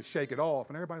you, you just shake it off.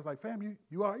 And everybody's like, fam,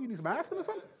 you all right? You need some aspirin or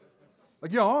something?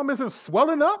 Like your arm isn't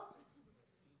swelling up?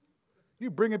 You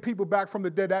bringing people back from the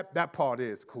dead, that part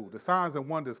is cool. The signs and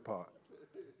wonders part.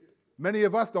 Many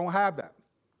of us don't have that.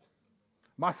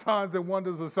 My signs and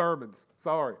wonders are sermons.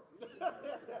 Sorry.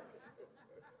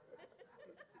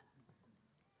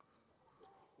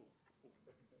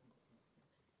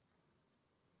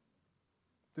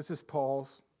 This is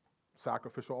Paul's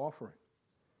sacrificial offering.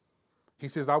 He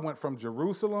says, I went from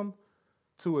Jerusalem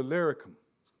to Illyricum.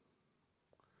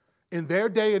 In their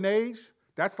day and age,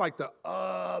 that's like the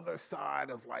other side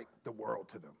of like the world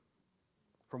to them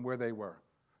from where they were.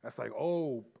 That's like,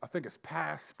 oh, I think it's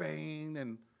past Spain.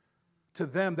 And to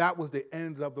them, that was the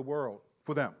end of the world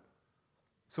for them.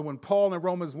 So when Paul in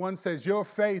Romans 1 says, your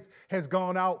faith has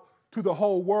gone out to the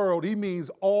whole world, he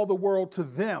means all the world to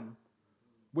them,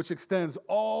 which extends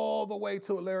all the way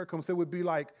to Illyricum. So it would be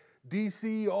like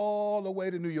D.C. all the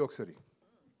way to New York City.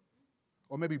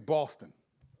 Or maybe Boston.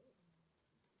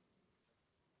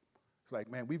 It's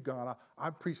like, man, we've gone out.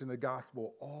 I'm preaching the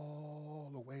gospel all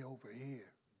the way over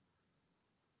here.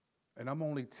 And I'm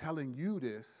only telling you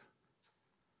this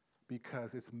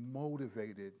because it's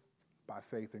motivated by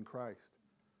faith in Christ.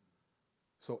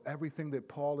 So everything that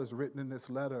Paul has written in this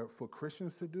letter for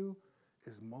Christians to do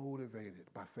is motivated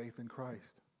by faith in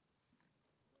Christ.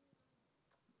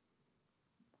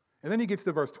 And then he gets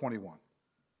to verse 21.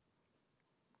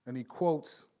 And he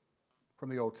quotes from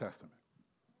the Old Testament.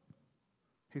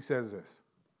 He says this,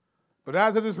 but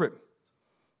as it is written,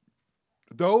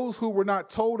 those who were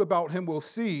not told about him will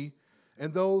see,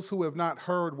 and those who have not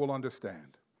heard will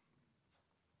understand.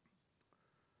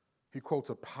 He quotes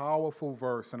a powerful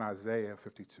verse in Isaiah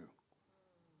 52.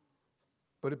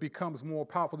 But it becomes more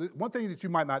powerful. One thing that you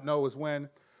might not know is when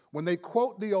they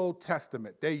quote the Old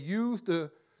Testament, they're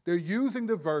using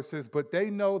the verses, but they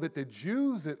know that the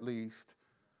Jews at least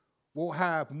will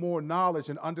have more knowledge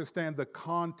and understand the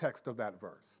context of that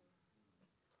verse.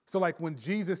 So like when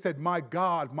Jesus said, my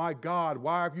God,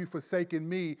 why have you forsaken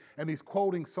me? And he's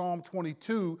quoting Psalm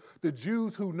 22, the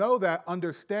Jews who know that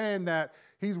understand that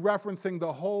he's referencing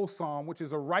the whole psalm, which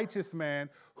is a righteous man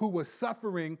who was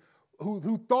suffering,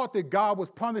 who thought that God was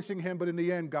punishing him, but in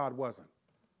the end, God wasn't.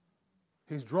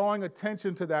 He's drawing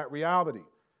attention to that reality.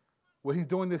 Well, he's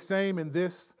doing the same in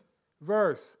this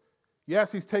verse.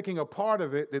 Yes, he's taking a part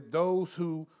of it that those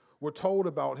who were told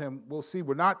about him will see.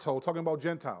 We're not told, talking about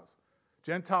Gentiles.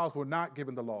 Gentiles were not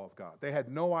given the law of God. They had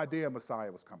no idea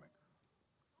Messiah was coming.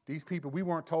 These people, we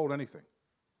weren't told anything.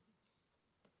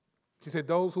 He said,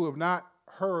 those who have not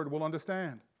heard will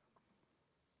understand.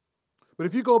 But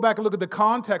if you go back and look at the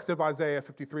context of Isaiah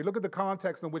 53, look at the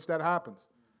context in which that happens.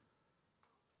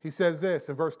 He says this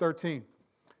in verse 13.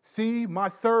 See, my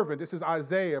servant, this is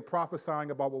Isaiah prophesying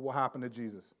about what will happen to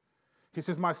Jesus. He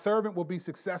says, my servant will be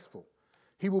successful.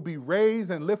 He will be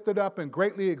raised and lifted up and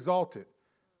greatly exalted.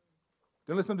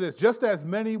 Then listen to this. Just as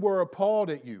many were appalled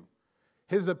at you,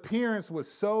 his appearance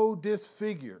was so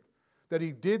disfigured that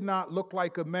he did not look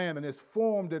like a man, and his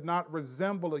form did not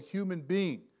resemble a human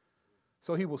being.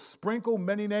 So he will sprinkle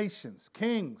many nations.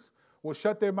 Kings will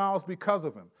shut their mouths because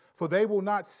of him, for they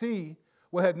will see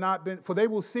what had not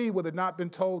been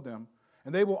told them,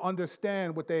 and they will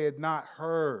understand what they had not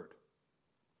heard.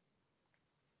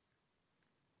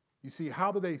 You see,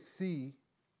 how do they see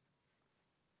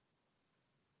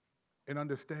and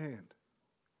understand?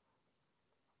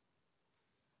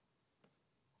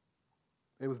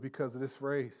 It was because of this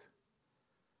phrase.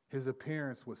 His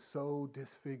appearance was so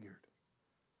disfigured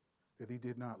that he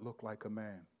did not look like a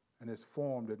man, and his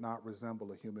form did not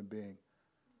resemble a human being.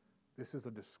 This is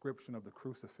a description of the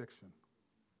crucifixion.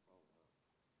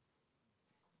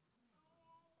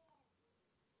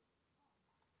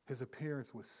 His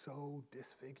appearance was so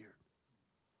disfigured.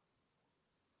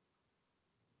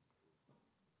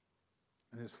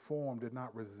 And his form did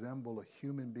not resemble a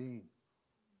human being.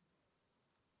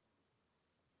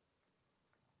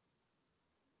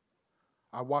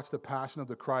 I watched The Passion of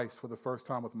the Christ for the first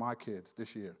time with my kids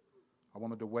this year. I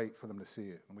wanted to wait for them to see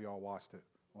it, and we all watched it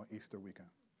on Easter weekend,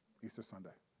 Easter Sunday,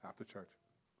 after church.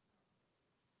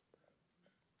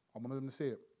 I wanted them to see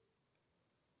it.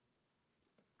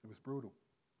 It was brutal.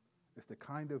 It's the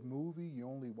kind of movie you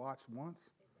only watch once.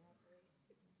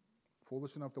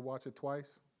 Foolish enough to watch it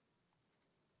twice.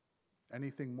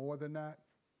 Anything more than that,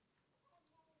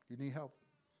 you need help.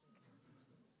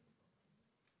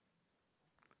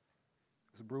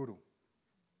 It's brutal.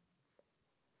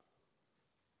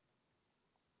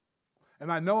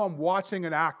 And I know I'm watching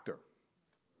an actor.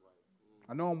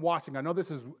 I know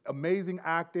this is amazing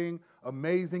acting,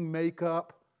 amazing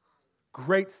makeup,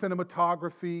 great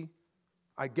cinematography.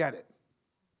 I get it.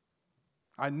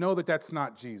 I know that that's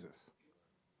not Jesus.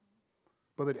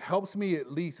 But it helps me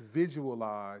at least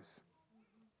visualize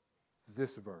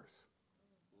this verse.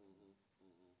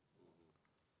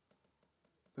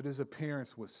 That his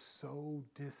appearance was so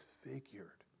disfigured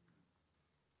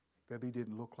that he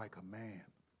didn't look like a man.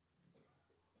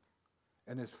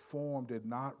 And his form did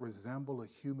not resemble a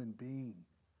human being.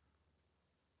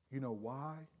 You know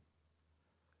why?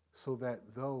 So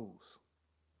that those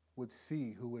would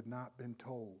see who had not been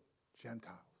told,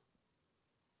 Gentiles.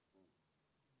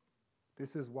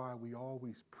 This is why we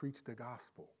always preach the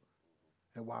gospel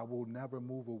and why we'll never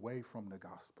move away from the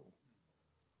gospel.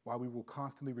 Why we will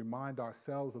constantly remind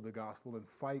ourselves of the gospel and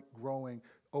fight growing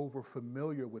over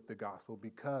familiar with the gospel,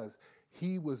 because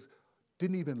he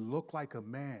didn't even look like a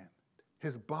man.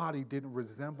 His body didn't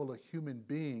resemble a human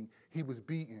being. He was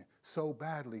beaten so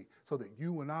badly so that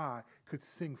you and I could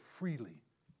sing freely,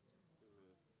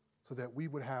 so that we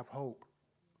would have hope.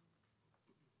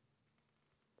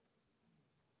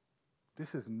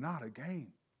 This is not a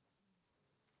game.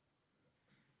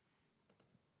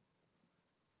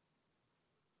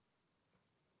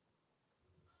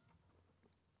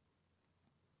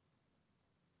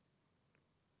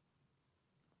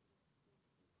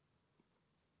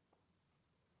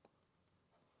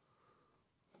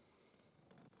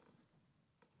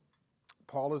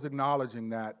 Paul is acknowledging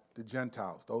that the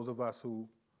Gentiles, those of us who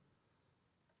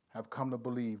have come to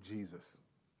believe Jesus,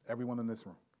 everyone in this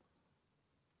room,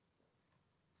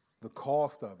 the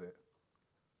cost of it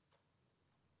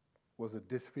was a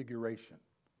disfiguration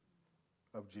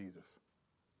of Jesus,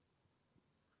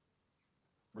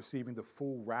 receiving the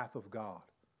full wrath of God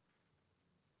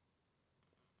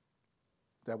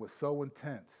that was so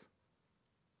intense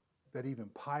that even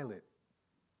Pilate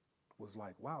was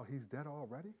like, wow, he's dead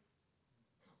already?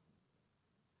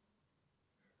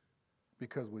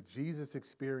 Because what Jesus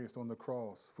experienced on the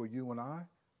cross for you and I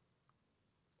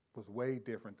was way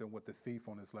different than what the thief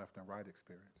on his left and right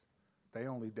experienced. They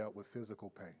only dealt with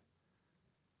physical pain.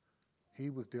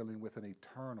 He was dealing with an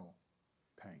eternal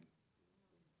pain.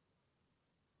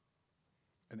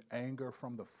 An anger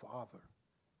from the Father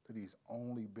that he's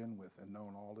only been with and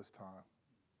known all this time.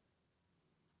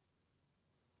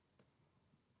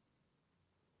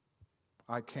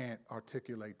 I can't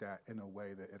articulate that in a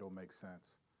way that it'll make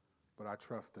sense. But I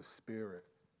trust the Spirit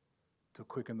to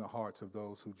quicken the hearts of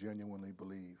those who genuinely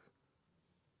believe.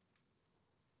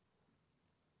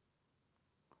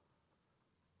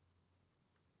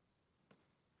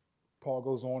 Paul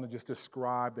goes on to just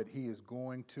describe that he is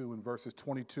going to, in verses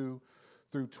 22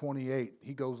 through 28,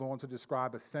 he goes on to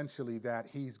describe essentially that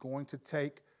he's going to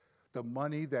take the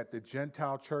money that the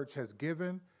Gentile church has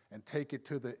given and take it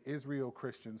to the Israel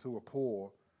Christians who are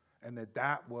poor, and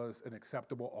that was an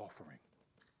acceptable offering.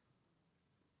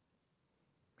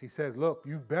 He says, look,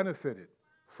 you've benefited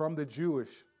from the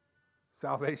Jewish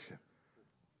salvation.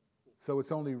 So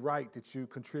it's only right that you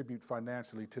contribute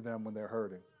financially to them when they're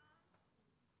hurting.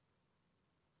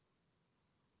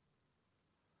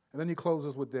 And then he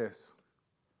closes with this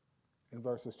in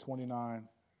verses 29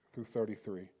 through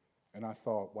 33. And I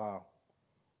thought, wow,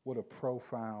 what a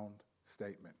profound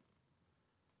statement.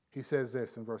 He says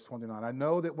this in verse 29, I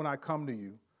know that when I come to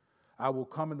you, I will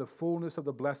come in the fullness of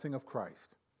the blessing of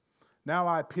Christ. Now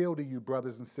I appeal to you,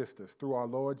 brothers and sisters, through our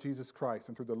Lord Jesus Christ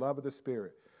and through the love of the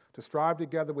Spirit, to strive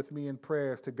together with me in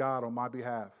prayers to God on my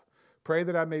behalf. Pray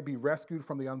that I may be rescued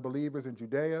from the unbelievers in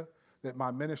Judea, that my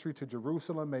ministry to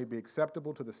Jerusalem may be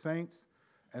acceptable to the saints,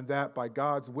 and that by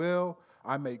God's will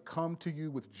I may come to you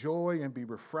with joy and be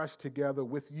refreshed together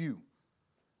with you.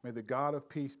 May the God of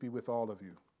peace be with all of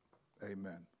you.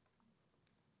 Amen.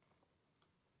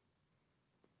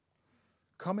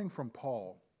 Coming from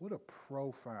Paul, what a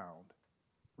profound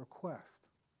request.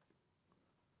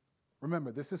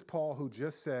 Remember, this is Paul who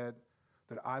just said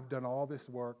that I've done all this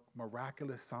work,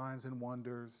 miraculous signs and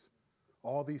wonders,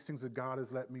 all these things that God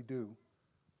has let me do.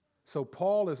 So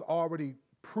Paul has already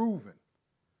proven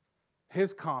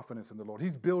his confidence in the Lord.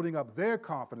 He's building up their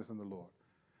confidence in the Lord.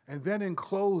 And then in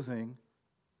closing,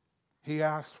 he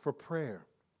asked for prayer.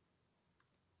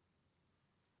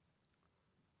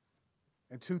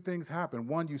 And two things happen.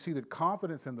 One, you see that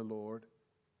confidence in the Lord,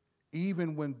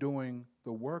 even when doing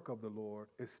the work of the Lord,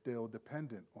 is still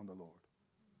dependent on the Lord.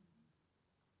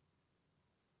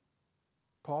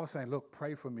 Paul's saying, look,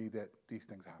 pray for me that these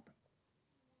things happen.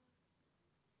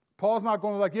 Paul's not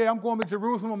going like, yeah, I'm going to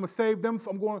Jerusalem, I'm going to save them,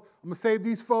 I'm going to save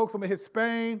these folks, I'm going to hit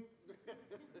Spain,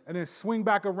 and then swing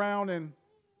back around and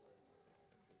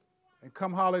and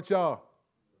come holler at y'all.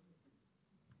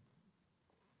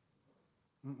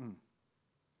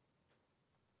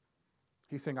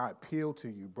 He's saying, I appeal to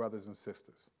you, brothers and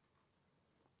sisters.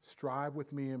 Strive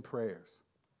with me in prayers.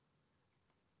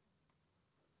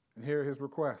 And here are his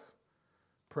requests.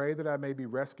 Pray that I may be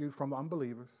rescued from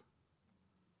unbelievers,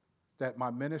 that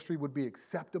my ministry would be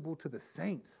acceptable to the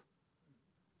saints.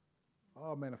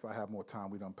 Oh, man, if I have more time,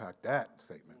 we'd unpack that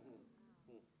statement.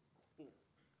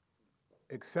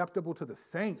 Acceptable to the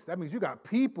saints. That means you got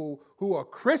people who are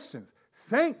Christians,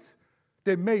 saints,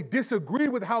 that may disagree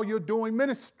with how you're doing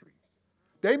ministry.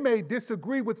 They may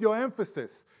disagree with your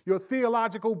emphasis, your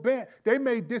theological bent. They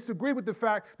may disagree with the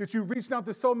fact that you've reached out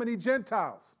to so many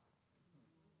Gentiles.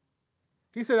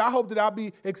 He said, I hope that I'll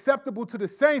be acceptable to the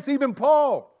saints. Even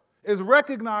Paul is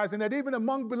recognizing that even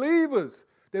among believers,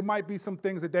 there might be some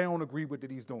things that they don't agree with that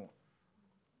he's doing.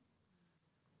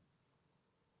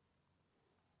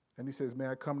 And he says, may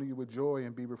I come to you with joy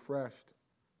and be refreshed?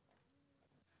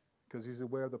 Because he's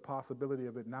aware of the possibility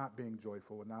of it not being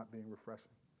joyful and not being refreshing.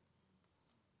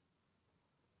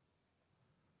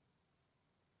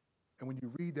 And when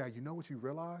you read that, you know what you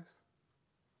realize?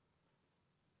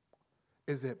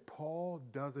 Is that Paul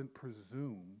doesn't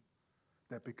presume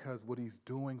that because what he's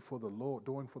doing for the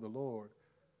Lord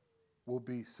will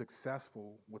be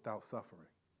successful without suffering.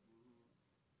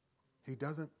 He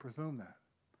doesn't presume that.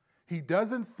 He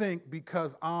doesn't think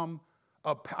because I'm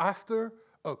a pastor,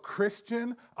 a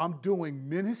Christian, I'm doing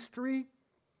ministry.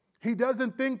 He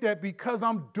doesn't think that because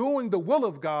I'm doing the will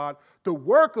of God, the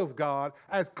work of God,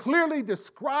 as clearly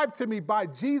described to me by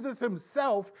Jesus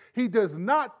himself, he does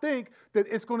not think that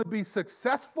it's going to be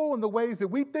successful in the ways that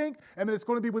we think and that it's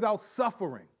going to be without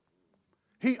suffering.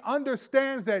 He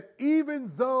understands that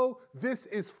even though this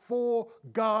is for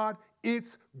God,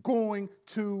 it's going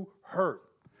to hurt.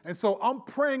 And so I'm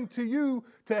praying to you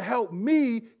to help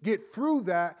me get through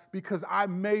that because I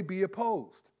may be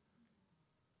opposed.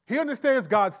 He understands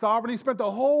God's sovereignty. He spent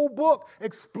the whole book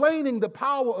explaining the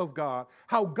power of God,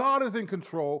 how God is in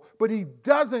control, but he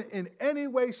doesn't in any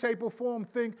way, shape, or form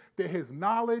think that his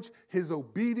knowledge, his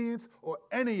obedience, or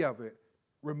any of it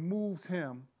removes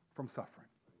him from suffering.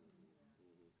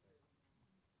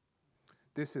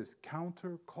 This is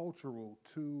countercultural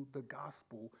to the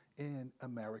gospel in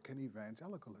American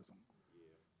evangelicalism.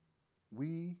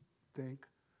 We think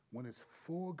when it's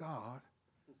for God,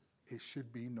 it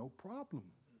should be no problem.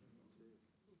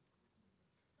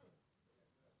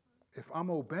 If I'm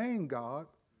obeying God,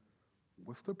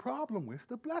 what's the problem? Where's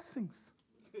the blessings?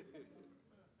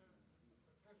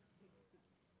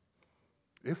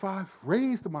 If I've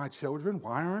raised my children,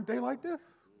 why aren't they like this?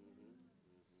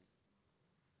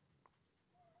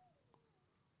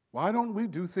 Why don't we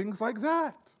do things like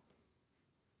that?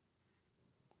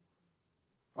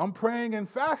 I'm praying and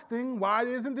fasting. Why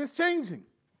isn't this changing?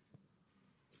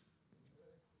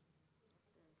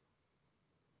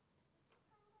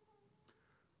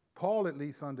 Paul at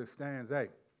least understands, hey,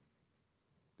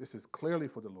 this is clearly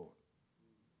for the Lord.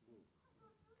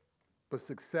 But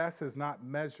success is not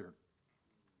measured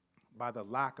by the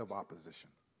lack of opposition.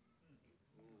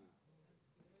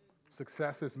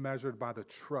 Success is measured by the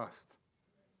trust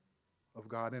of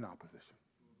God in opposition.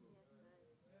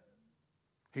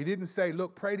 He didn't say,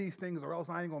 look, pray these things or else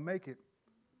I ain't going to make it.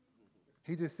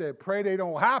 He just said, pray they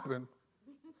don't happen,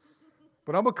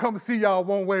 but I'm going to come see y'all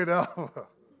one way or the other.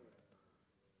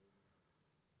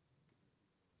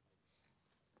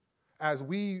 As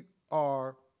we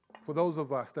are, for those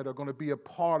of us that are going to be a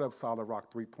part of Solid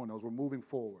Rock 3.0, as we're moving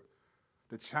forward,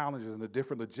 the challenges and the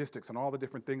different logistics and all the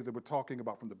different things that we're talking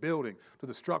about, from the building to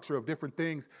the structure of different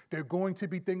things, they're going to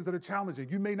be things that are challenging.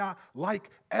 You may not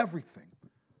like everything.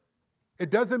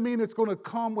 It doesn't mean it's going to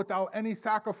come without any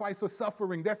sacrifice or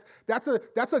suffering. That's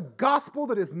a gospel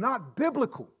that is not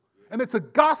biblical. And it's a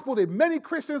gospel that many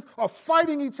Christians are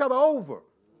fighting each other over.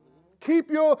 Keep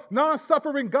your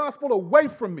non-suffering gospel away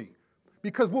from me,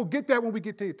 because we'll get that when we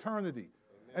get to eternity.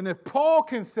 And if Paul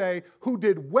can say, who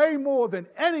did way more than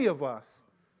any of us,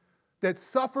 that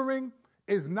suffering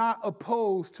is not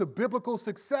opposed to biblical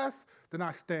success, then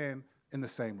I stand in the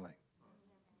same lane.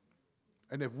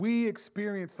 And if we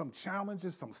experience some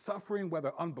challenges, some suffering,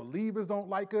 whether unbelievers don't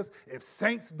like us, if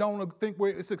saints don't think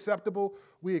it's acceptable,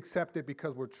 we accept it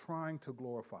because we're trying to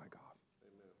glorify God.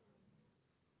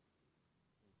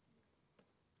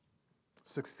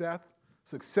 Amen.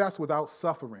 Success without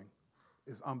suffering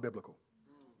is unbiblical.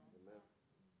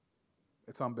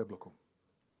 It's unbiblical.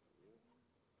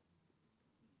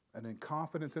 And then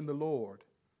confidence in the Lord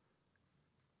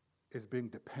is being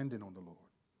dependent on the Lord.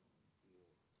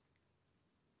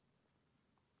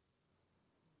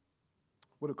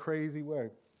 What a crazy way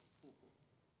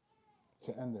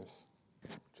to end this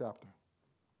chapter.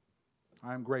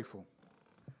 I am grateful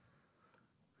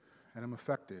and am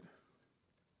affected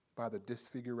by the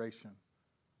disfiguration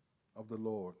of the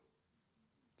Lord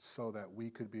so that we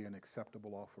could be an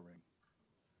acceptable offering.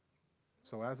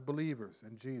 So as believers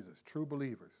in Jesus, true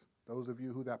believers, those of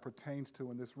you who that pertains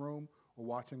to in this room or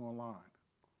watching online,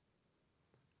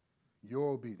 your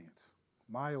obedience,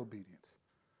 my obedience,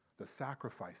 the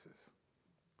sacrifices,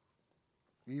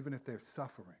 even if there's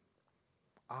suffering,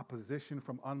 opposition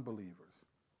from unbelievers,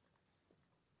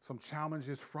 some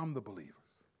challenges from the believers,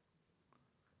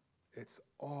 it's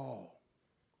all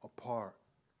a part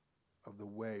of the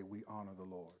way we honor the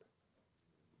Lord.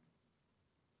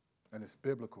 And it's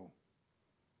biblical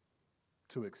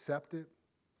to accept it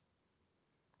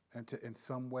and to, in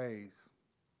some ways,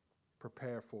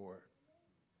 prepare for it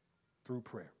through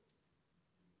prayer.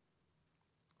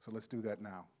 So let's do that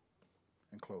now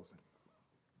in closing.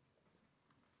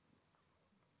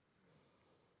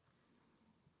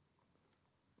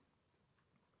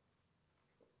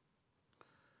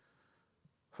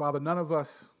 Father, none of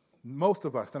us, most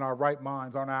of us in our right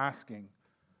minds aren't asking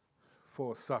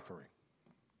for suffering.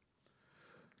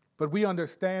 But we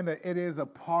understand that it is a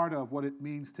part of what it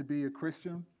means to be a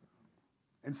Christian.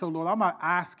 And so, Lord, I'm not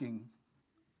asking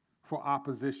for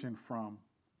opposition from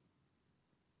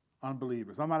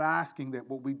unbelievers. I'm not asking that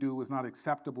what we do is not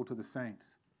acceptable to the saints.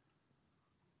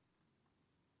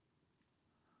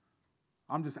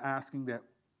 I'm just asking that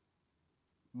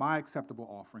my acceptable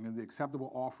offering and the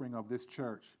acceptable offering of this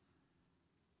church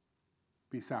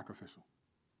be sacrificial.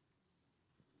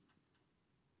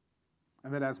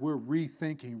 And that as we're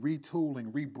rethinking,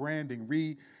 retooling,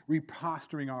 rebranding,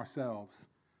 reposturing ourselves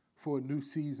for a new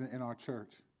season in our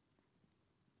church,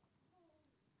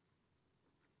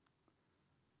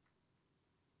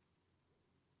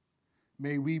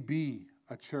 may we be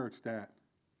a church that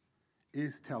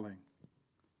is telling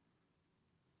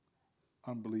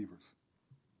unbelievers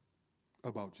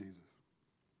about Jesus.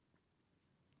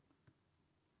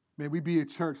 May we be a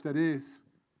church that is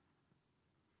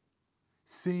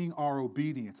seeing our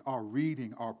obedience, our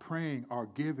reading, our praying, our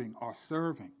giving, our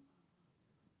serving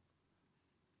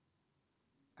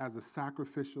as a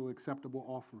sacrificial, acceptable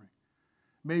offering.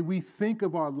 May we think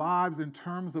of our lives in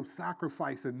terms of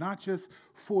sacrifice, and not just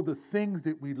for the things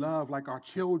that we love, like our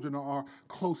children or our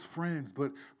close friends,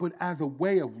 but as a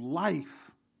way of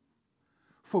life.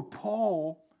 For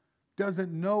Paul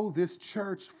doesn't know this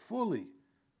church fully.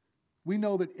 We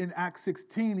know that in Acts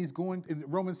 16, in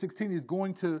Romans 16, he's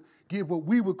going to give what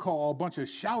we would call a bunch of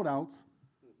shout-outs.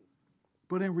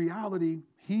 But in reality,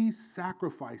 he's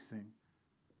sacrificing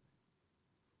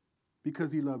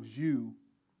because he loves you.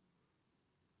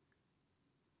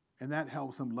 And that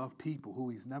helps him love people who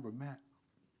he's never met.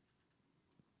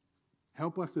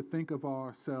 Help us to think of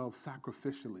ourselves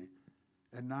sacrificially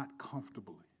and not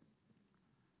comfortably.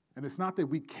 And it's not that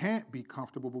we can't be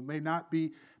comfortable, but may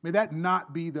that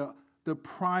not be the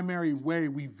primary way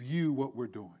we view what we're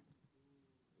doing.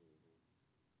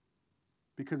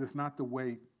 Because it's not the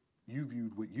way you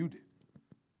viewed what you did.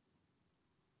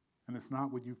 And it's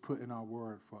not what you've put in our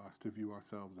word for us to view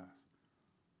ourselves as.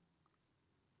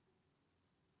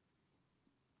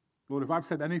 Lord, if I've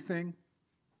said anything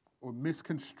or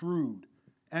misconstrued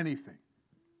anything,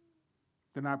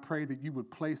 then I pray that you would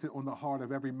place it on the heart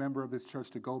of every member of this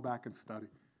church to go back and study.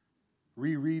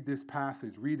 Reread this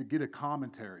passage, read it, get a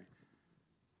commentary.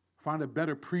 Find a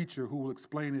better preacher who will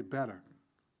explain it better.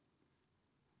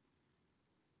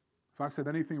 If I've said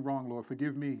anything wrong, Lord,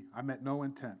 forgive me. I meant no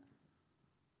intent.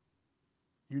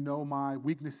 You know my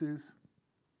weaknesses.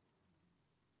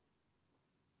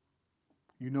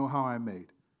 You know how I'm made.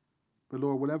 But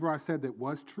Lord, whatever I said that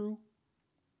was true,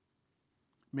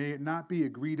 may it not be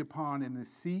agreed upon in the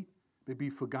seat, but be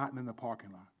forgotten in the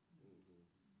parking lot.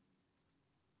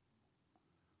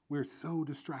 We're so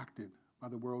distracted by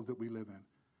the worlds that we live in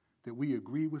that we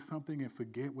agree with something and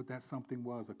forget what that something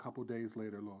was a couple days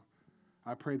later, Lord.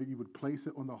 I pray that you would place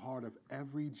it on the heart of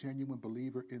every genuine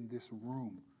believer in this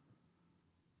room,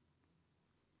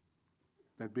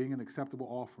 that being an acceptable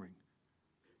offering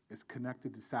is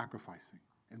connected to sacrificing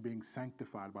and being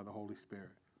sanctified by the Holy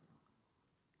Spirit.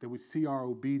 That we see our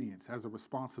obedience as a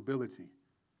responsibility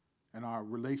and our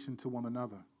relation to one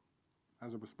another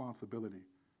as a responsibility.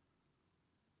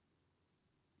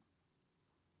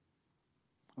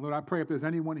 Lord, I pray if there's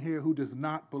anyone here who does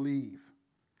not believe,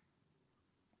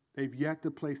 they've yet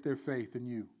to place their faith in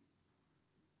you.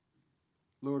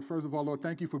 Lord, first of all, Lord,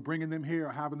 thank you for bringing them here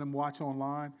or having them watch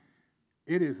online.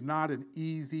 It is not an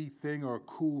easy thing or a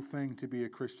cool thing to be a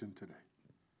Christian today.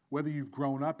 Whether you've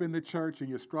grown up in the church and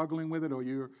you're struggling with it, or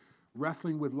you're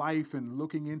wrestling with life and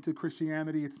looking into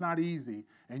Christianity, it's not easy.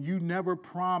 And you never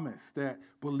promise that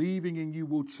believing in you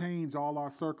will change all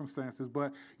our circumstances,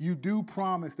 but you do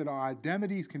promise that our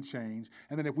identities can change,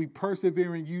 and that if we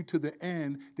persevere in you to the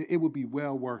end, that it will be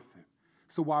well worth it.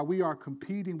 So while we are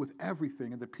competing with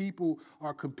everything, and the people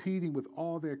are competing with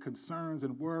all their concerns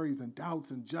and worries and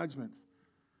doubts and judgments,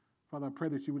 Father, I pray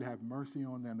that you would have mercy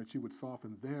on them, that you would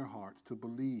soften their hearts to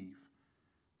believe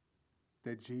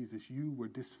that, Jesus, you were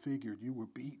disfigured, you were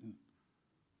beaten,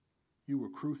 you were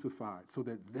crucified, so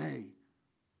that they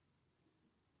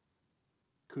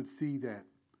could see that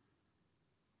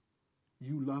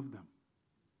you love them,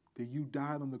 that you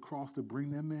died on the cross to bring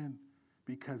them in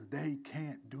because they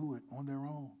can't do it on their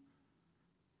own.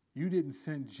 You didn't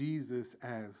send Jesus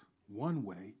as one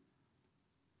way.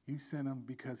 You sent him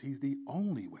because he's the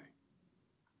only way.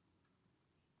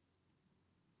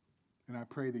 And I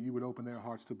pray that you would open their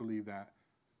hearts to believe that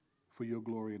for your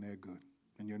glory and their good.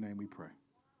 In your name we pray.